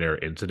minor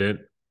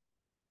incident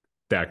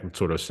that can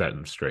sort of set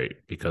him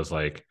straight because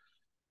like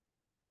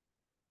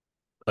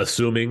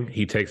assuming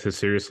he takes this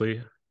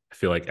seriously, I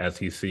feel like as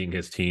he's seeing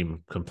his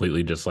team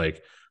completely just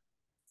like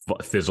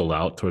fizzle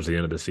out towards the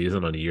end of the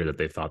season on a year that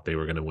they thought they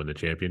were going to win the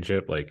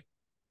championship, like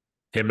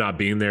him not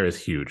being there is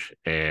huge.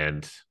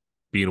 And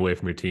being away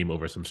from your team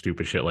over some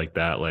stupid shit like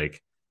that,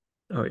 like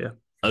Oh yeah.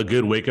 a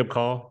good wake up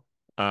call.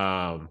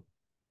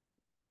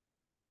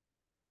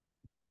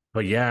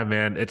 But yeah,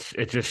 man,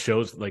 it just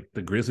shows like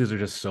the Grizzlies are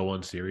just so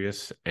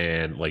unserious,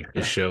 and like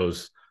it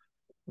shows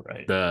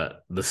Right. the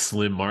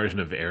slim margin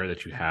of error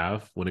that you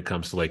have when it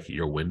comes to like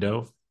your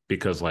window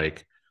because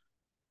like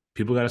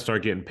people got to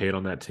start getting paid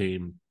on that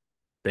team.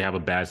 They have a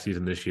bad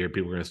season this year.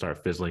 People are going to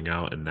start fizzling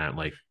out, and that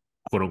like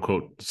quote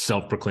unquote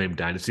self proclaimed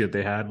dynasty that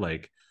they had,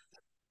 like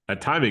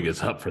that timing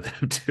is up for them,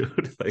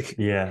 dude. Like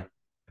Yeah.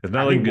 it's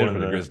not I looking think good for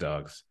the Grizz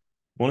Dogs.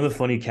 one of the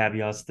funny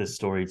caveats to this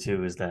story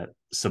too is that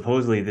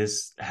supposedly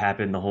this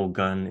happened, the whole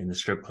gun in the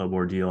strip club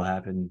ordeal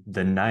happened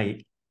the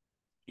night,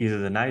 either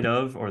the night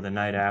of or the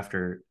night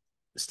after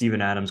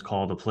Steven Adams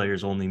called a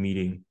players only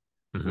meeting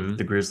with the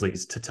Mm-hmm.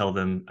 Grizzlies to tell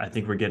them, I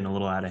think we're getting a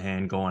little out of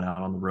hand going out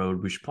on the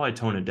road. We should probably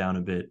tone it down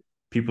a bit.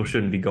 People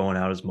shouldn't be going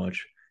out as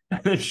much.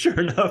 And then sure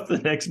enough, the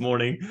next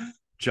morning,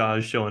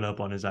 Ja's showing up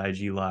on his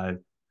IG live,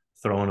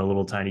 throwing a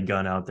little tiny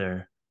gun out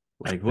there.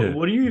 Like,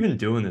 what are you even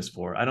doing this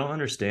for? I don't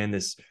understand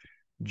this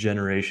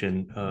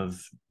generation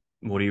of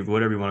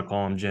whatever you want to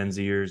call them, Gen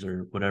Zers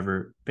or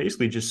whatever,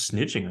 basically just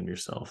snitching on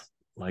yourself.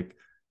 Like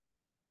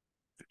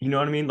You know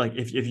what I mean? Like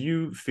if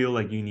you feel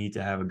like you need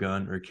to have a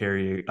gun or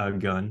carry a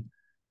gun,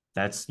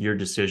 that's your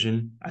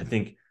decision. I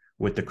think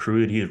with the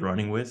crew that he's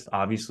running with,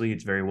 obviously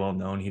it's very well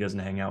known he doesn't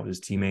hang out with his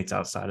teammates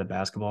outside of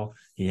basketball.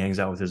 He hangs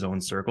out with his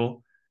own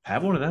circle.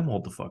 Have one of them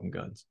hold the fucking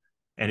guns.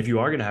 And if you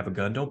are going to have a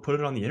gun, don't put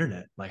it on the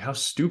internet. Like, how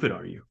stupid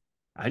are you?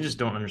 I just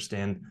don't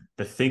understand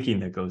the thinking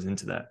that goes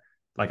into that.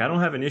 Like, I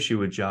don't have an issue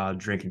with Ja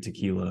drinking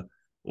tequila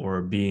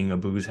or being a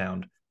booze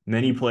hound.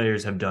 Many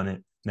players have done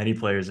it. Many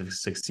players have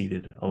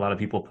succeeded. A lot of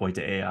people point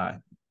to AI.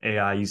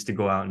 AI used to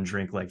go out and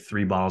drink like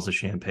 3 bottles of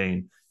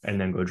champagne and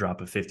then go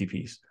drop a 50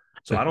 piece.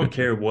 So I don't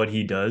care what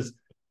he does,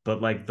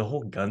 but like the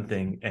whole gun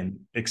thing and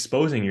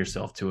exposing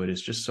yourself to it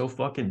is just so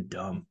fucking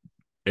dumb.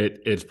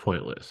 It's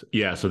pointless.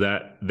 Yeah, so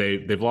that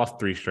they've lost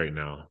 3 straight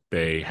now.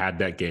 They had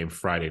that game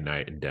Friday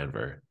night in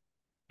Denver,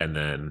 and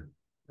then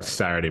Right.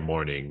 Saturday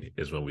morning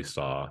is when we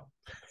saw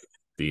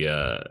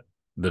the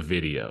the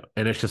video,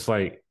 and it's just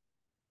like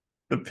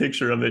The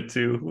picture of it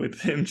too, with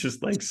him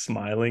just like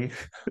smiling,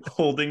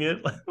 holding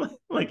it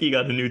like he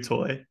got a new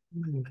toy.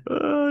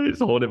 he's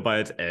holding it by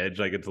its edge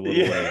like it's a little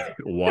Yeah. like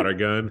water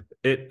gun.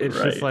 It's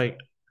just Right. like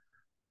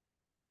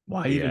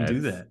Why even yeah, do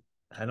it's that?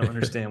 I don't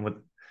understand what,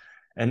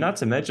 and not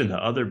to mention the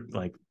other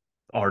like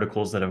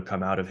articles that have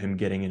come out of him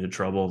getting into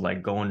trouble,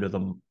 like going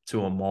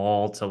to a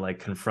mall to like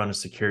confront a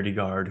security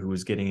guard who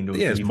was getting into a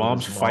yeah, his beef with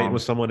mom's his fighting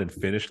with mom. someone in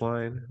finish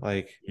line.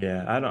 Like,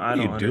 Yeah, I what are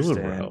you don't doing,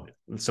 bro? understand.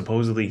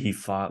 Supposedly he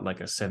fought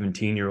like a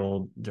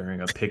 17-year-old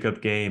during a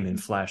pickup game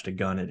and flashed a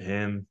gun at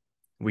him.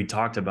 We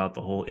talked about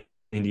the whole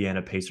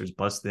Indiana Pacers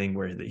bus thing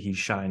where he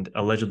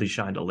allegedly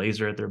shined a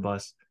laser at their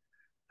bus.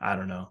 I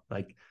don't know.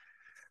 Like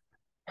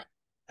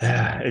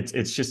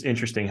it's just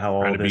interesting how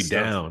Trying all to this be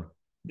stuff. down.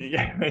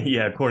 Yeah,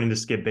 yeah. According to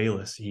Skip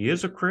Bayless, he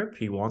is a Crip.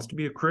 He wants to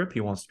be a Crip.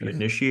 He wants to be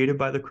initiated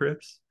by the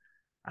Crips.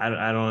 I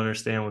don't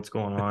understand what's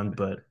going on,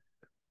 but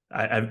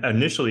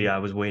initially I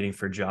was waiting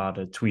for Ja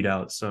to tweet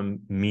out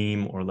some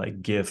meme or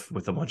like GIF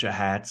with a bunch of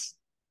hats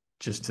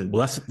just to Well,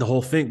 that's the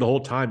whole thing. The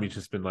whole time he's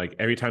just been like,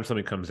 every time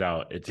something comes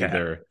out, it's cap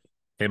either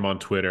him on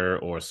Twitter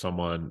or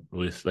someone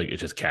with like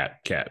it's just cat,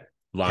 cap.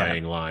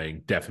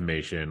 lying,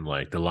 defamation,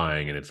 like the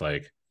lying, and it's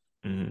like,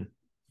 Mm-hmm.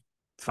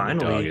 I'm like,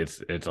 dog, Finally,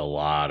 it's a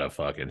lot of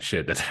fucking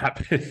shit that's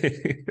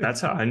happening.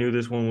 that's how I knew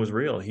this one was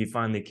real. He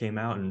finally came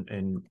out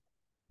and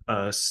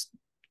uh,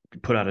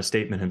 put out a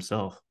statement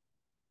himself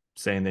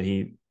saying that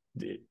he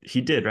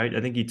did right.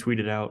 I think he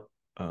tweeted out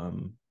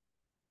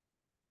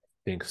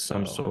Think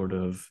some so. sort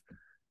of,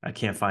 I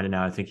can't find it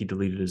now. I think he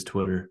deleted his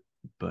Twitter,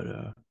 but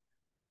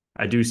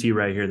I do see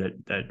right here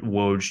that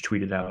Woj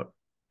tweeted out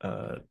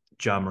uh,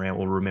 Ja Morant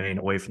will remain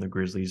away from the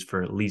Grizzlies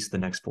for at least the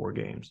next 4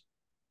 games.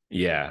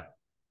 Yeah.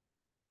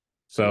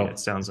 So yeah, it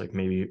So sounds like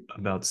maybe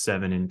about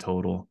 7 in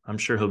total. I'm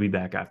sure he'll be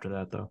back after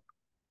that though.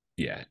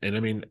 yeah, and I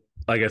mean,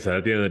 like I said,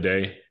 at the end of the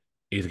day,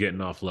 he's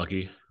getting off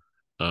lucky.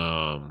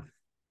 Um,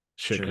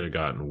 Shit could Sure. have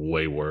gotten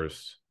way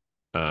worse.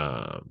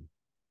 Um,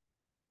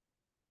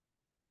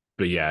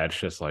 but yeah, it's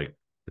just like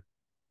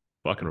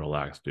fucking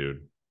relax,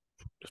 dude.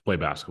 Just play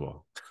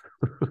basketball.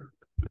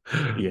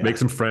 Make Yeah.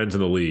 some friends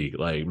in the league.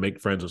 Like make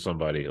friends with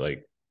somebody.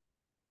 Like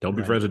don't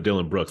be Right. friends with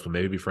Dillon Brooks, but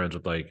maybe be friends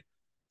with like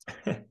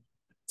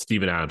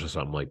Steven Adams or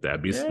something like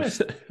that. Be Yeah.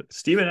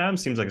 Steven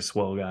Adams seems like a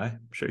swell guy. I'm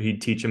sure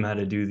he'd teach him how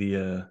to do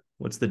the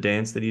what's the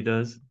dance that he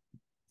does?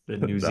 The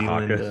New the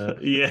Zealand haka.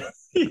 yeah.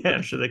 Yeah,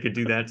 I'm sure they could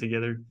do that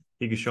together.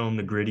 He could show him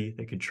the gritty.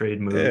 They could trade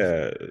moves.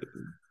 Yeah,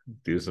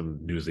 do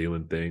some New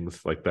Zealand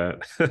things like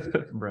that.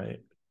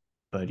 Right.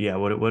 But yeah,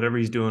 whatever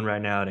he's doing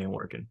right now, it ain't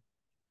working.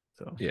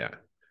 So, Yeah.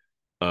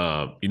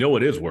 You know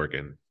what is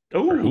working or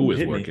oh, who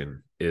is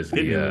working is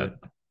hit me with it.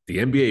 the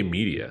NBA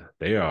media.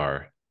 They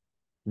are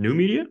New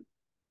media?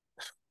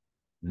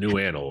 new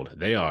and old.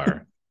 They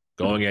are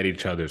going at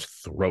each other's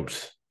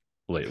throats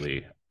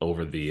lately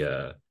over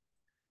the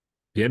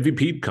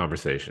MVP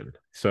conversation.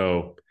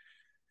 So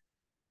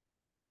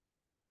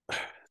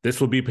this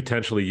will be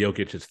potentially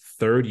Jokic's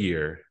 3rd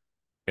year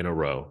in a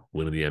row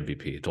winning the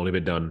MVP. It's only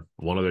been done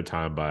one other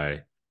time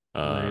by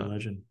Larry uh,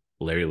 Legend.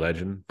 Larry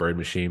Legend, Bird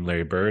Machine,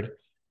 Larry Bird.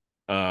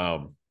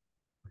 Um,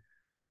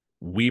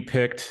 we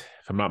picked,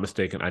 if I'm not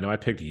mistaken, I know I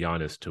picked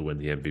Giannis to win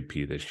the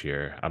MVP this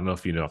year. I don't know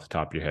if you know off the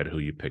top of your head who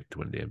you picked to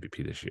win the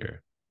MVP this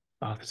year.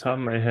 Off the top of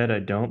my head, I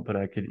don't, but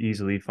I could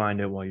easily find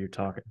it while you're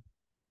talking.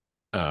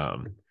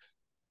 Um,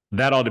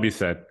 that all to be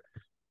said,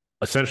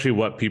 essentially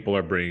what people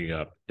are bringing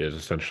up is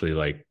essentially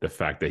like the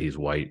fact that he's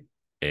white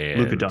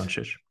Luka and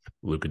Doncic.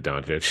 Luka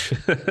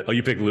Doncic. Oh,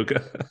 you picked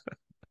Luka?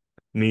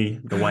 Me,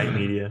 the white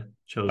media,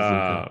 chose Luka.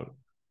 uh,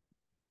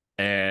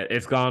 and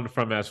it's gone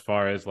from as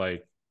far as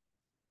like,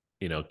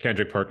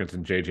 Kendrick Perkins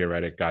and JJ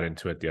Redick got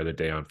into it the other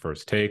day on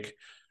First Take,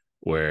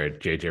 where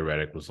JJ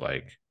Redick was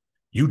like,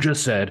 "You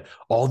just said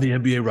all the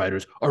NBA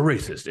writers are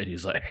racist," and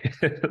he's like,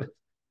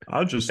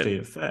 I'll just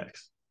state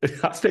facts.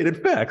 "I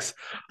stated facts."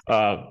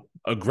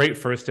 A great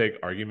First Take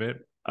argument,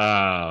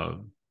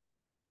 and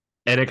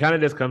it kind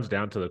of just comes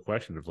down to the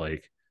question of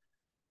like,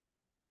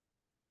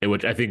 in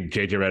which I think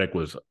JJ Redick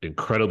was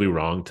incredibly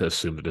wrong to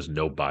assume that there's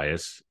no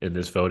bias in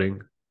this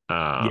voting.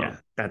 Yeah,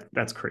 Um,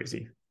 that's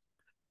crazy.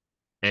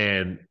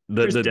 And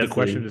the There's the, the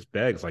question definitely just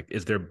begs, like,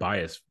 is there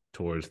bias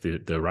towards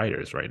the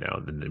writers right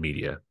now in the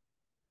media?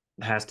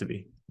 has to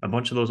be a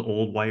bunch of those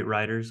old white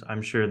writers.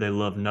 I'm sure they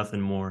love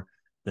nothing more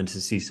than to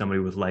see somebody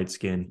with light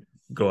skin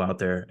go out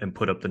there and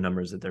put up the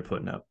numbers that they're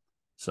putting up.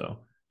 So,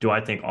 do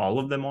I think all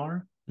of them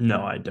are?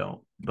 No, I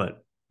don't.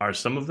 But are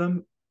some of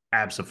them?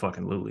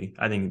 Absolutely.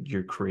 I think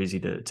you're crazy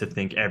to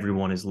think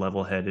everyone is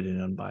level headed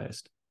and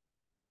unbiased.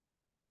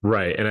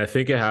 Right. And I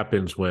think it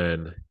happens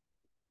when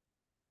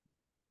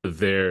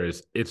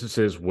there's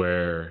instances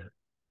where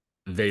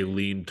they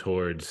lean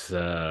towards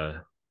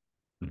that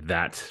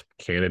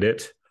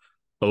candidate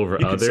over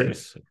You could say,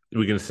 others.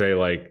 We can say,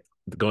 like,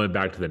 going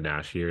back to the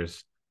Nash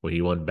years when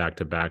he won back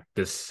to back,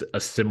 this a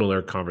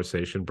similar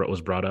conversation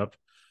was brought up.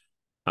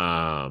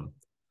 Um,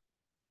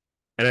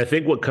 and I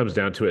think what comes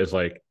down to it is,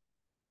 like,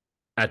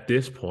 at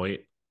this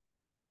point,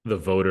 the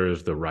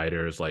voters, the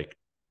writers, like,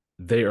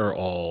 they are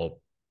all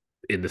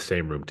in the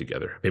same room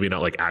together. Maybe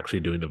not like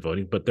actually doing the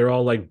voting, but they're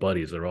all like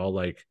buddies. They're all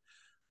like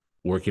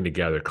working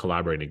together,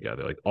 collaborating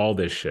together, like all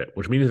this shit,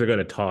 which means they're going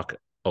to talk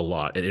a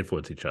lot and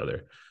influence each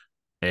other.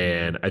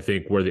 And mm-hmm. I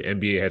think where the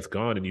NBA has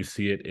gone, and you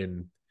see it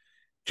in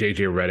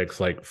JJ Redick's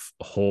like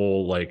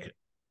whole like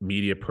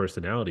media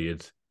personality,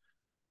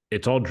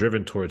 it's all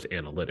driven towards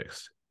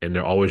analytics, and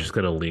they're always just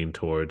going to lean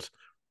towards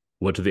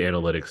what do the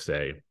analytics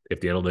say. If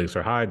the analytics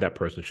are high, that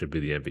person should be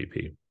the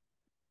MVP.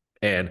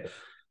 And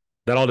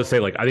that all to say,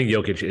 like, I think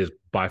Jokic is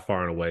by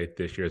far and away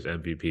this year's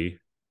MVP.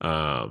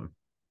 I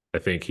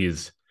think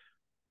he's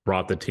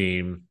brought the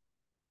team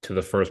to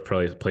the first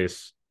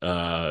place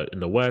in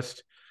the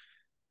West.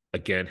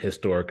 Again,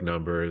 historic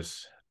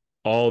numbers,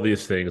 all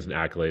these things and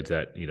accolades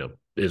that,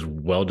 is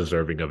well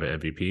deserving of an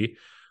MVP.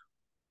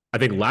 I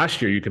think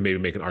last year you can maybe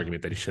make an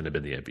argument that he shouldn't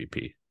have been the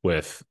MVP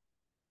with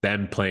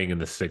them playing in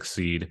the sixth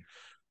seed.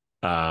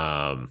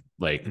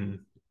 Like, mm.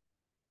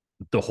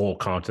 the whole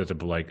concept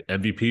of like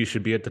MVP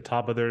should be at the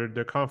top of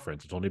their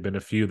conference. It's only been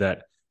a few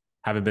that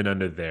haven't been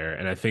under there.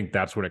 And I think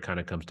that's what it kind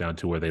of comes down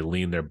to, where they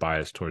lean their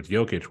bias towards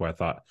Jokic, where I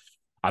thought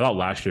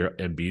last year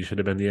Embiid should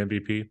have been the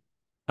MVP.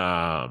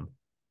 Um,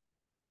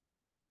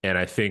 and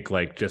I think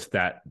like just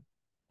that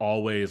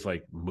always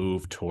like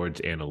move towards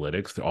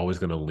analytics, they're always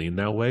going to lean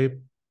that way.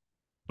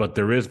 But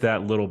there is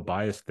that little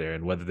bias there,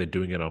 and whether they're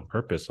doing it on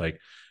purpose, like,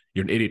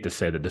 you're an idiot to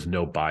say that there's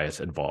no bias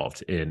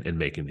involved in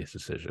making these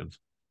decisions.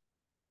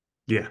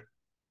 Yeah,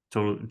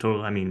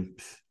 total. I mean,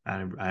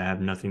 I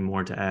have nothing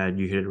more to add.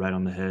 You hit it right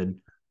on the head.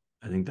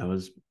 I think that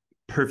was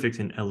perfect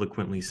and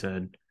eloquently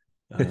said.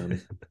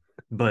 Um,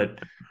 but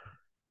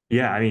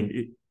yeah, I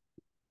mean,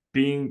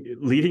 being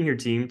leading your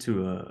team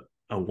to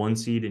a one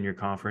seed in your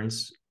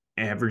conference,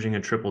 averaging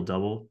a triple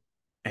double,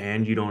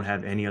 and you don't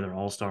have any other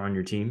all star on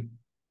your team,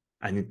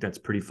 I think that's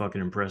pretty fucking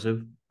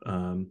impressive.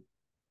 I'm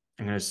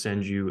gonna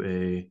send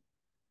you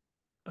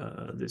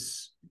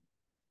this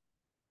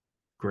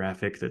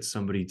graphic that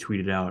somebody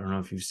tweeted out. I don't know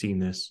if you've seen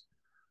this,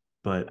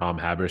 but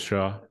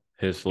Habershaw,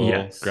 his little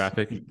yes,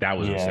 graphic, that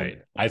was yeah,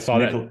 insane. I saw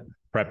that Nickel.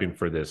 prepping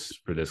for this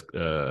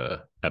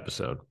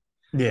episode.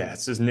 Yeah, it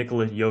says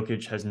Nikola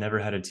Jokic has never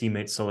had a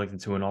teammate selected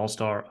to an All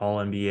Star, All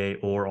NBA,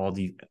 or All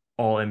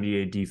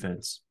NBA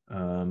defense.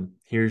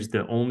 Here's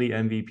the only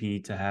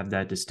MVP to have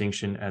that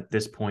distinction at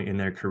this point in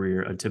their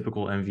career. A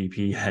typical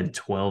MVP had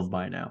 12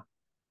 by now,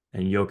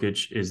 and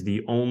Jokic is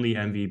the only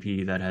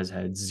MVP that has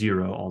had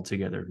zero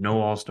altogether.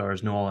 No All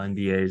Stars, no All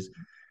NBAs,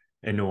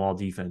 and no All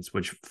Defense,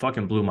 which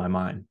fucking blew my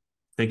mind.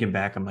 Thinking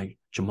back, I'm like,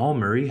 Jamal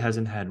Murray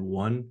hasn't made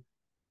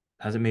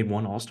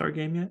one All Star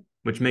game yet,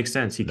 which makes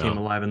sense. He came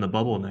No, alive in the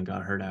bubble and then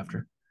got hurt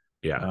after.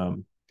 yeah,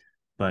 Um,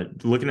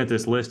 but looking at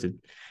this list,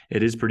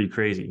 it is pretty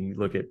crazy. You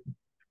look at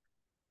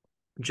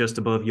just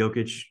above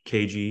Jokic,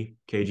 KG.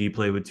 KG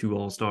played with two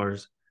All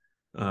Stars.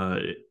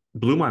 It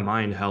blew my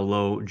mind how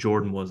low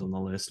Jordan was on the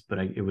list, but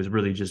it was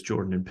really just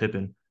Jordan and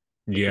Pippen.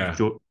 yeah.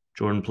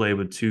 Jordan played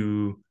with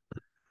two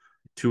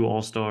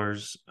All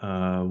Stars,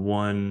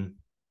 one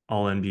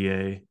All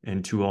NBA,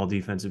 and two All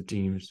Defensive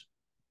teams.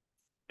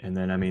 And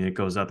then I mean it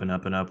goes up and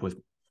up and up with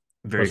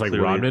I very was like,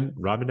 clearly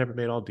Rodman never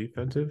made all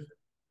defensive.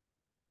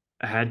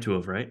 I had to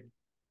have, right?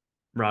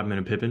 Rodman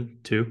and Pippen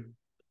too.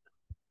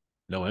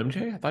 No,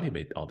 MJ. I thought he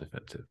made all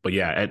defensive, but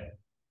yeah,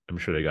 I'm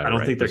sure they got I it don't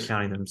right. think they're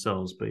counting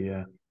themselves, but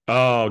yeah.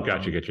 Oh,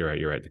 gotcha, Um, get you right.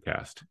 You're right. The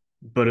cast.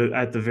 but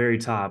at the very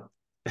top,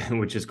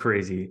 which is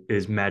crazy,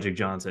 is Magic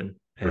Johnson,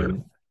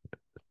 and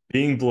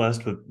being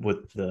blessed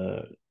with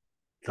the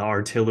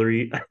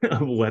artillery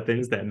of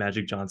weapons that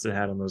Magic Johnson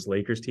had on those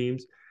Lakers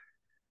teams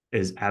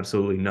is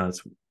absolutely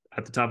nuts.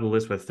 At the top of the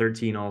list with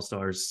 13 All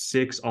Stars,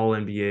 6 All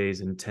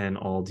NBAs, and 10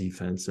 All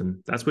Defense,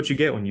 and that's what you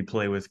get when you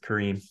play with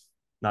Kareem.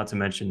 Not to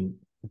mention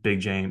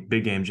Big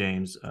Game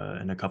James,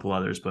 and a couple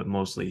others, but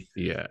mostly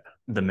Yeah,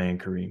 the man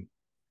Kareem.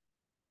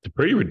 it's a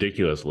pretty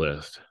ridiculous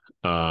list.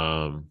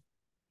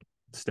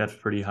 Steph's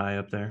pretty high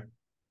up there.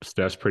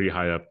 Steph's pretty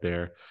high up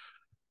there,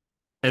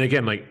 and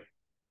again, like,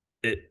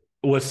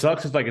 what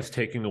sucks is like it's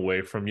taking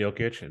away from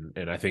Jokic,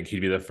 and I think he'd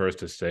be the first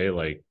to say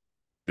like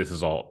this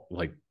is all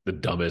like the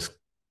dumbest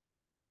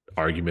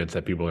arguments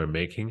that people are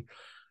making.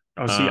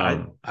 Oh, see,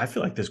 Um, I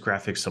feel like this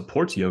graphic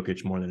supports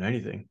Jokic more than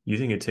anything. You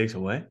think it takes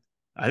away?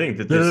 I think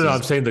that no, no, this no.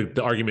 I'm is. saying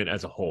the argument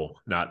as a whole,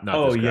 not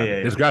Oh this yeah, graphic.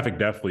 yeah, This yeah, graphic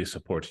definitely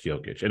supports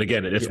Jokic, and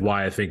again, it's yeah.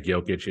 why I think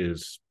Jokic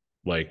is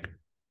like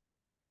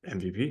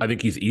I MVP.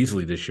 think he's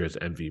easily this year's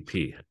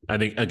MVP. I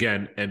think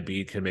again,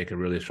 Embiid can make a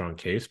really strong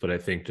case, but I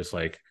think just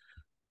like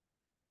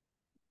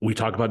we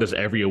talk about this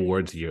every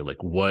awards year,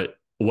 like what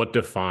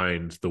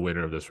defines the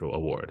winner of this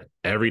award?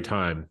 Every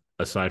time,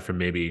 aside from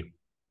maybe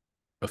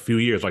a few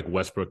years like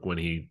Westbrook when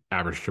he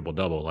averaged triple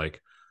double,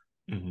 like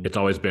Hmm. it's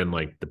always been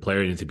like the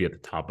player needs to be at the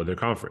top of their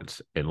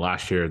conference. And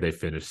last year they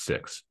finished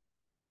sixth.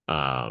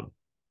 Um,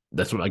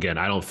 that's what again.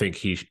 I don't think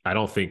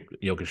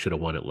Jokic should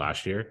have won it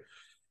last year.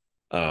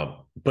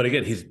 But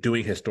again, he's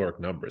doing historic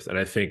numbers, and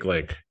I think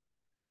like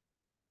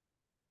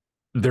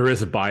there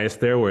is a bias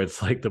there where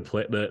it's like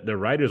the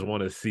writers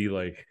want to see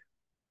like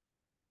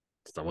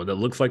someone that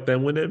looks like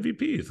them win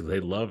MVPs. They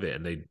love it,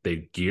 and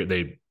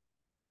they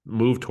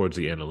move towards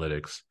the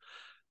analytics.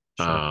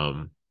 Sure.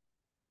 Um,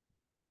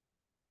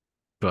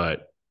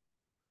 but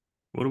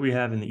What do we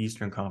have in the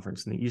Eastern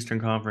Conference? In the Eastern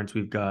Conference,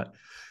 we've got.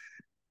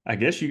 I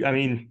guess you. I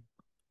mean,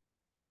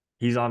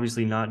 he's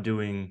obviously not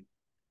doing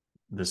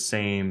the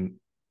same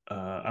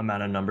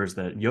amount of numbers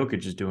that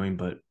Jokic is doing,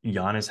 but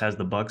Giannis has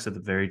the Bucks at the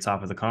very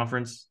top of the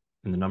conference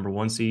in the number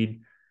one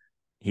seed.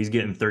 He's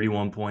getting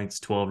 31 points,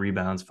 12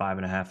 rebounds,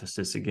 5.5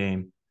 assists a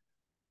game.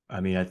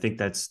 I mean, I think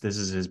this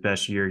is his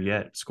best year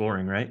yet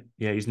scoring, right?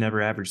 Yeah, he's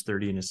never averaged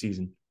 30 in a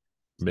season.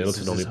 This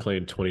Middleton is only his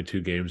played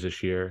 22 games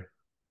this year.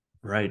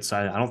 right. So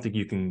I don't think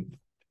you can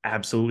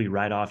absolutely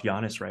write off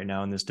Giannis right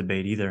now in this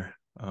debate either.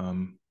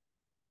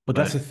 But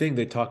that's the But thing.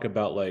 They talk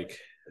about like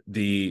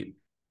the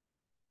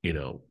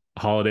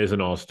holidays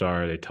and All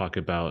Star. They talk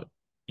about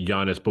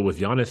Giannis, but with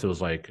Giannis, it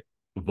was like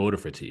voter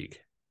fatigue,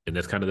 and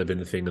that's kind of been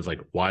the thing. Is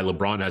like why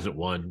LeBron hasn't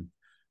won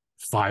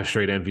five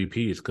straight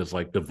MVPs because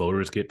like the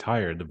voters get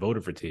tired, the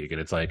voter fatigue,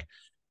 and it's like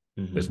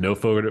there's mm-hmm. no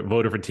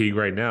voter fatigue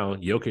right now.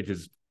 Jokic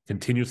is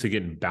continuously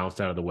getting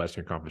bounced out of the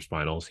Western Conference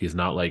Finals. He's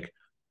not like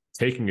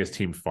taking his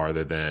team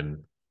farther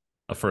than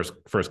a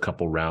first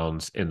couple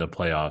rounds in the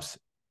playoffs,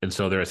 and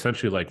so they're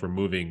essentially like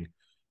removing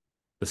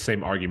the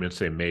same arguments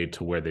they made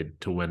to when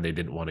they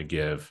didn't want to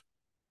give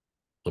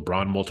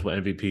LeBron multiple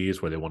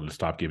MVPs, where they wanted to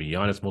stop giving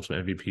Giannis multiple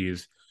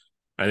MVPs.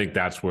 I think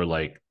that's where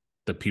like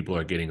the people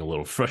are getting a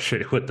little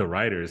frustrated with the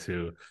writers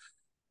who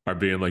are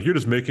being like, "You're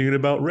just making it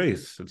about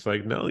race." It's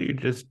like, no, you're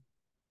just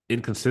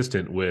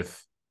inconsistent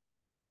with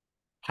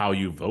how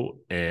you vote,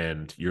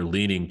 and you're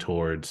leaning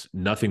towards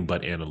nothing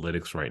but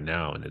analytics right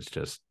now, and it's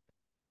just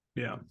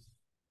Yeah.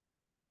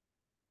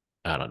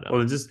 I don't Well,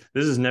 know. this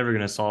is never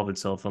going to solve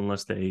itself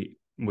unless they,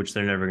 which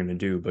they're never going to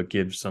do, but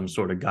give some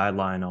sort of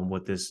guideline on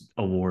what this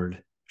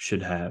award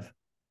should have.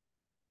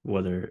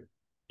 Whether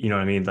you know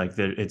what I mean, like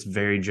that, it's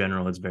very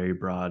general, it's very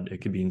broad, it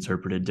could be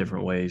interpreted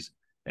different ways,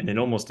 and it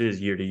almost is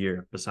year to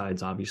year.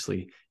 Besides,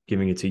 obviously,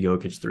 giving it to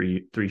Jokic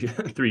three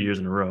 3 years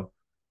in a row.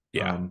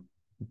 Yeah,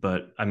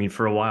 But I mean,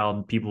 for a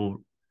while,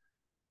 people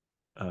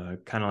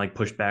kind of like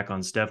pushed back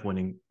on Steph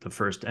winning the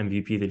first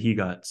MVP that he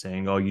got,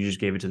 saying, "Oh, you just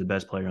gave it to the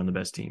best player on the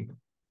best team."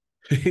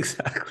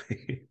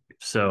 exactly.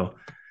 So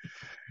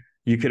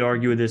you could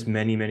argue with this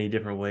many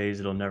different ways.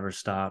 It'll never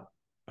stop.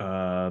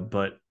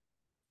 But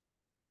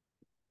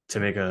to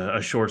make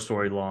a short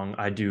story long,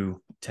 I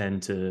do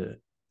tend to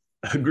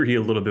agree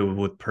a little bit with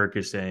what Perk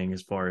is saying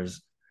as far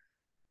as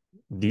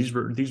these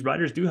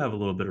writers do have a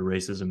little bit of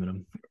racism in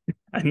them.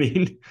 I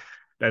mean,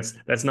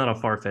 that's not a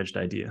far fetched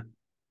idea.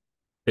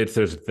 It's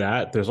there's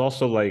that. There's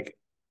also like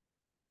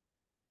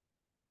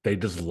they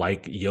just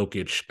like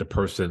Jokic, the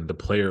person, the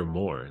player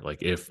more.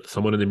 Like if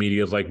someone in the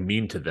media is like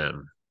mean to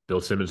them, Bill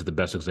Simmons is the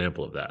best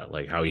example of that.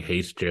 Like how he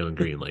hates Jalen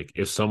Green. Like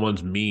if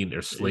someone's mean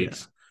or Yeah.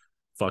 slates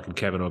fucking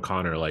Kevin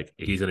O'Connor, like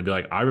he's gonna be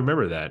like, I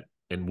remember that.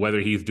 And whether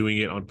he's doing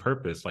it on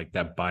purpose, like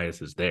that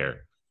bias is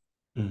there.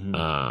 Mm-hmm.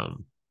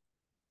 Um,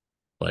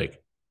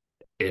 like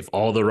if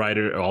all the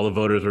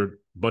voters are a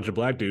bunch of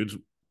black dudes,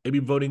 maybe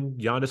voting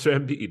Giannis or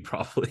Embiid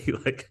probably.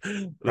 Like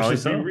let's Probably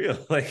just be so. real.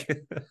 Like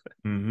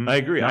Mm-hmm. I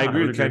agree. No, I I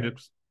agree would with agree.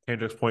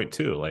 Kendrick's point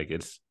too. Like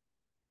it's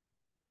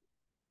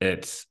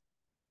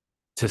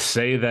to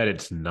say that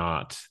it's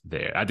not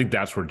there. I think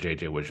that's where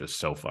JJ was just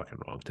so fucking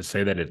wrong. To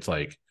say that it's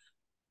like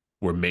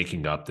we're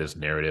making up this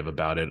narrative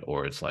about it,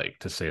 or it's like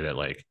to say that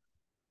like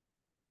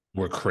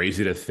we're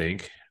crazy to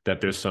think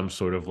that there's some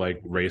sort of like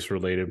race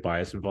related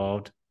bias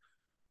involved.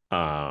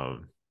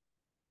 Um,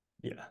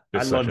 Yeah,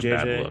 I it's love such a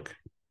bad JJ. look.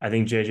 I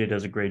think JJ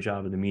does a great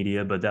job in the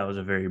media, but that was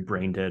a very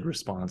brain dead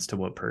response to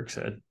what Perk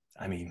said.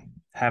 I mean,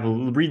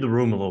 read the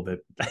room a little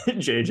bit,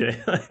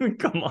 JJ. I mean,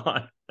 come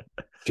on.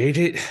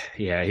 JJ,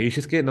 yeah, he's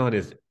just getting on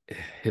his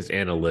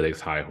analytics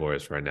high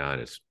horse right now,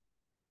 and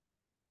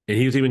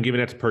he was even giving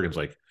that to Perkins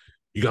like.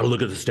 You got to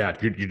look at the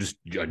stats. You just,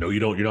 I know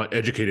you're not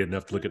educated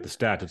enough to look at the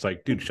stats. It's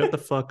like, dude, shut the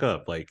fuck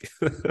up. Like,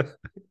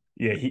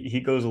 Yeah, he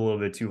goes a little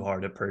bit too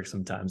hard at Perk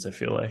sometimes. I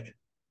feel like,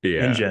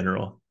 in yeah,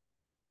 general,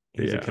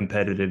 he's a yeah.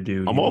 competitive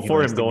dude. I'm all He for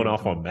likes him to going give it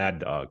off to on him. Mad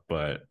Dog,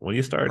 but when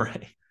you start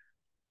Right.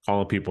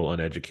 calling people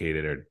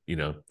uneducated or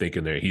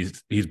thinking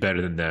he's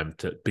better than them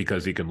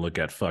because he can look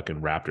at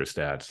fucking Raptor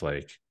stats.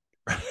 Like,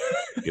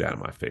 get out of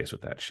my face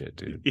with that shit,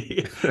 dude.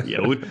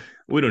 Yeah,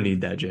 we don't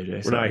need that,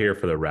 JJ. We're not here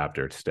for the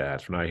Raptor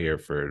stats. We're not here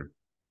for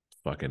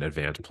fucking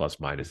advanced plus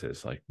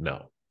minuses. Like,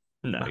 no,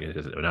 like,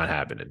 it's not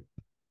happening.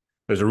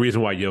 There's a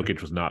reason why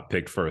Jokic was not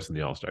picked first in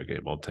the All-Star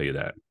game. I'll tell you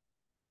that.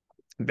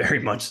 Very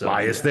much so.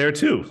 Bias there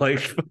too. Like,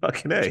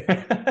 fucking A.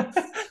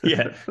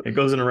 Yeah, it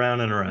goes in around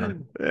and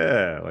around.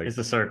 Yeah, like it's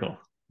a circle.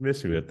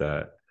 Miss me with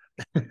that.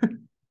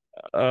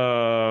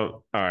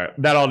 All right.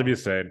 That all to be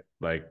said,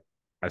 like,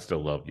 I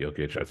still love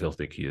Jokic. I still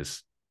think he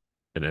is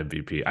an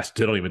MVP. I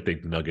still don't even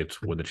think the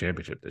Nuggets win the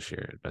championship this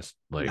year. That's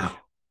like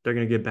they're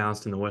going to get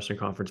bounced in the Western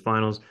Conference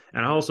Finals.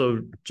 And I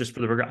also, just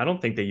for the record, I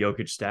don't think the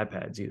Jokic stat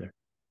pads either.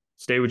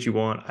 Say what you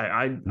want.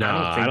 I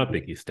don't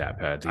think he's stat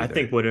pads either. I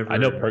think whatever. I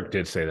know Perk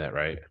did say that,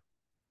 right?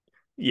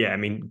 Yeah, I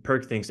mean,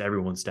 Perk thinks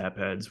everyone's stat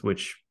pads,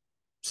 which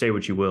say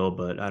what you will,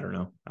 but I don't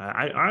know.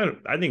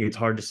 I think it's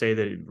hard to say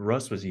that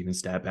Russ was even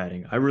stat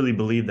padding. I really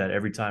believe that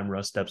every time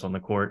Russ steps on the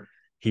court,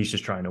 he's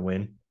just trying to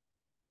win.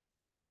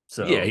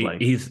 So yeah,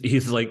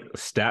 he's like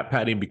stat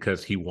padding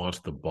because he wants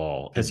the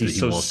ball. Because he's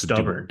so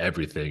stubborn.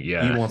 Everything.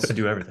 Yeah. He wants to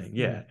do everything.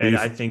 Yeah. And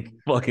I think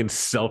fucking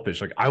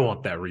selfish. Like, I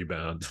want that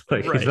rebound.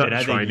 Like, right. He's not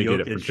trying to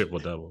get it for triple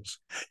doubles.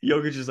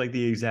 Jokic is like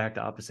the exact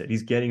opposite.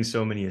 He's getting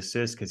so many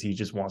assists because he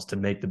just wants to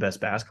make the best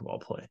basketball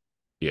play.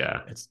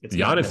 Yeah. It's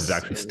Giannis is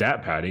actually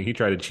stat padding. He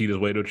tried to cheat his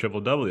way to a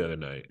triple double the other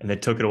night. And they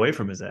took it away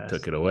from his ass.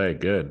 Took it away.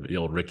 Good. The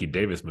old Ricky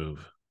Davis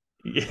move.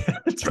 Yeah.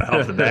 It's right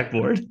off the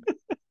backboard.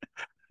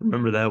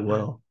 Remember that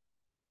well.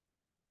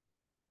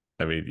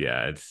 I mean,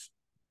 yeah,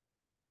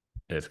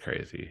 it's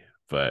crazy,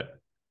 but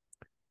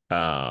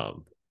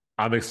I'm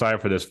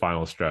excited for this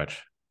final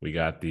stretch. We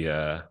got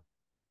the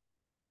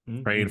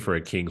praying for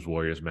a Kings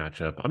Warriors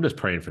matchup. I'm just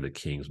praying for the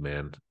Kings,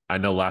 man. I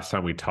know last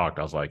time we talked,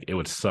 I was like, it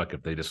would suck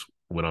if they just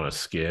went on a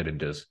skid and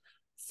just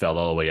fell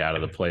all the way out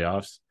of the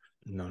playoffs.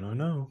 No,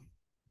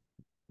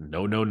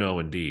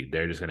 indeed.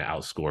 They're just going to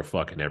outscore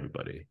fucking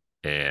everybody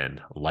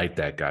and light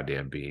that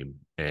goddamn beam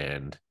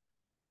and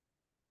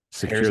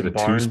secure the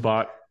 2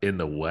 spot in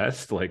the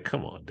West. Like,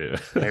 come on, dude.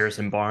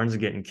 Harrison Barnes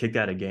getting kicked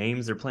out of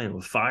games. They're playing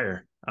with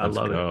fire. I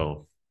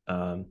love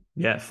it.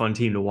 Yeah, fun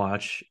team to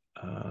watch.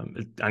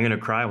 I'm gonna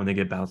cry when they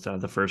get bounced out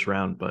of the first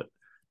round, but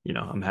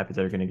I'm happy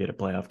they're gonna get a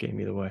playoff game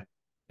either way.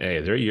 Hey,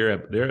 they're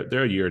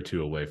a year or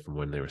two away from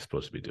when they were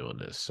supposed to be doing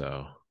this.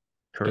 So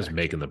correct. Just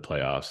making the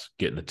playoffs,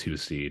 getting the 2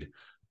 seed,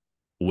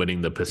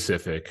 winning the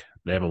Pacific.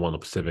 They haven't won the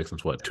Pacific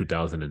since what,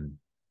 2000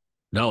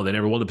 no, they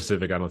never won the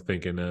Pacific, I don't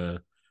think,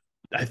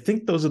 I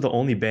think those are the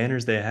only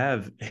banners they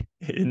have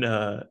in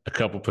a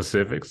couple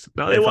Pacifics.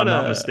 No, if I'm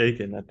not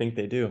mistaken, I think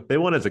they do. They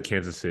won as a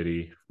Kansas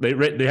City.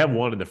 They have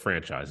one in the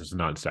franchise. It's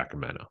not in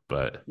Sacramento,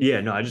 but yeah,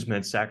 no, I just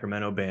meant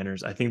Sacramento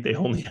banners. I think they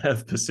only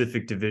have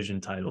Pacific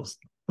Division titles,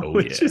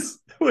 which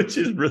is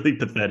really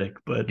pathetic.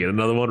 But get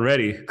another one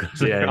ready.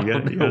 Yeah, you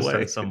got to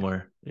start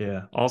somewhere.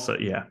 Yeah. Also,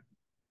 yeah,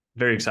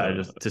 very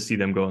excited to see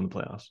them go in the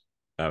playoffs.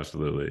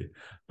 Absolutely.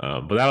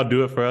 But that'll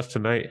do it for us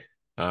tonight.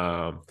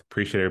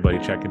 Appreciate everybody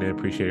checking in.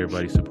 Appreciate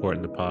everybody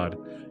supporting the pod.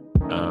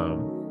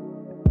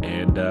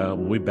 And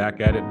we'll be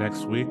back at it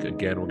next week.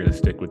 Again, we're going to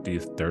stick with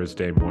these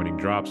Thursday morning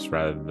drops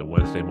rather than the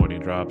Wednesday morning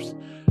drops.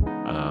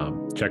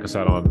 Check us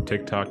out on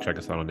TikTok. Check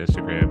us out on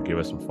Instagram. Give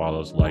us some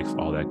follows, likes,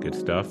 all that good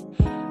stuff.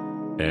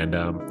 And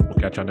we'll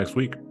catch y'all next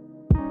week.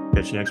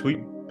 Catch you next week.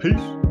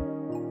 Peace.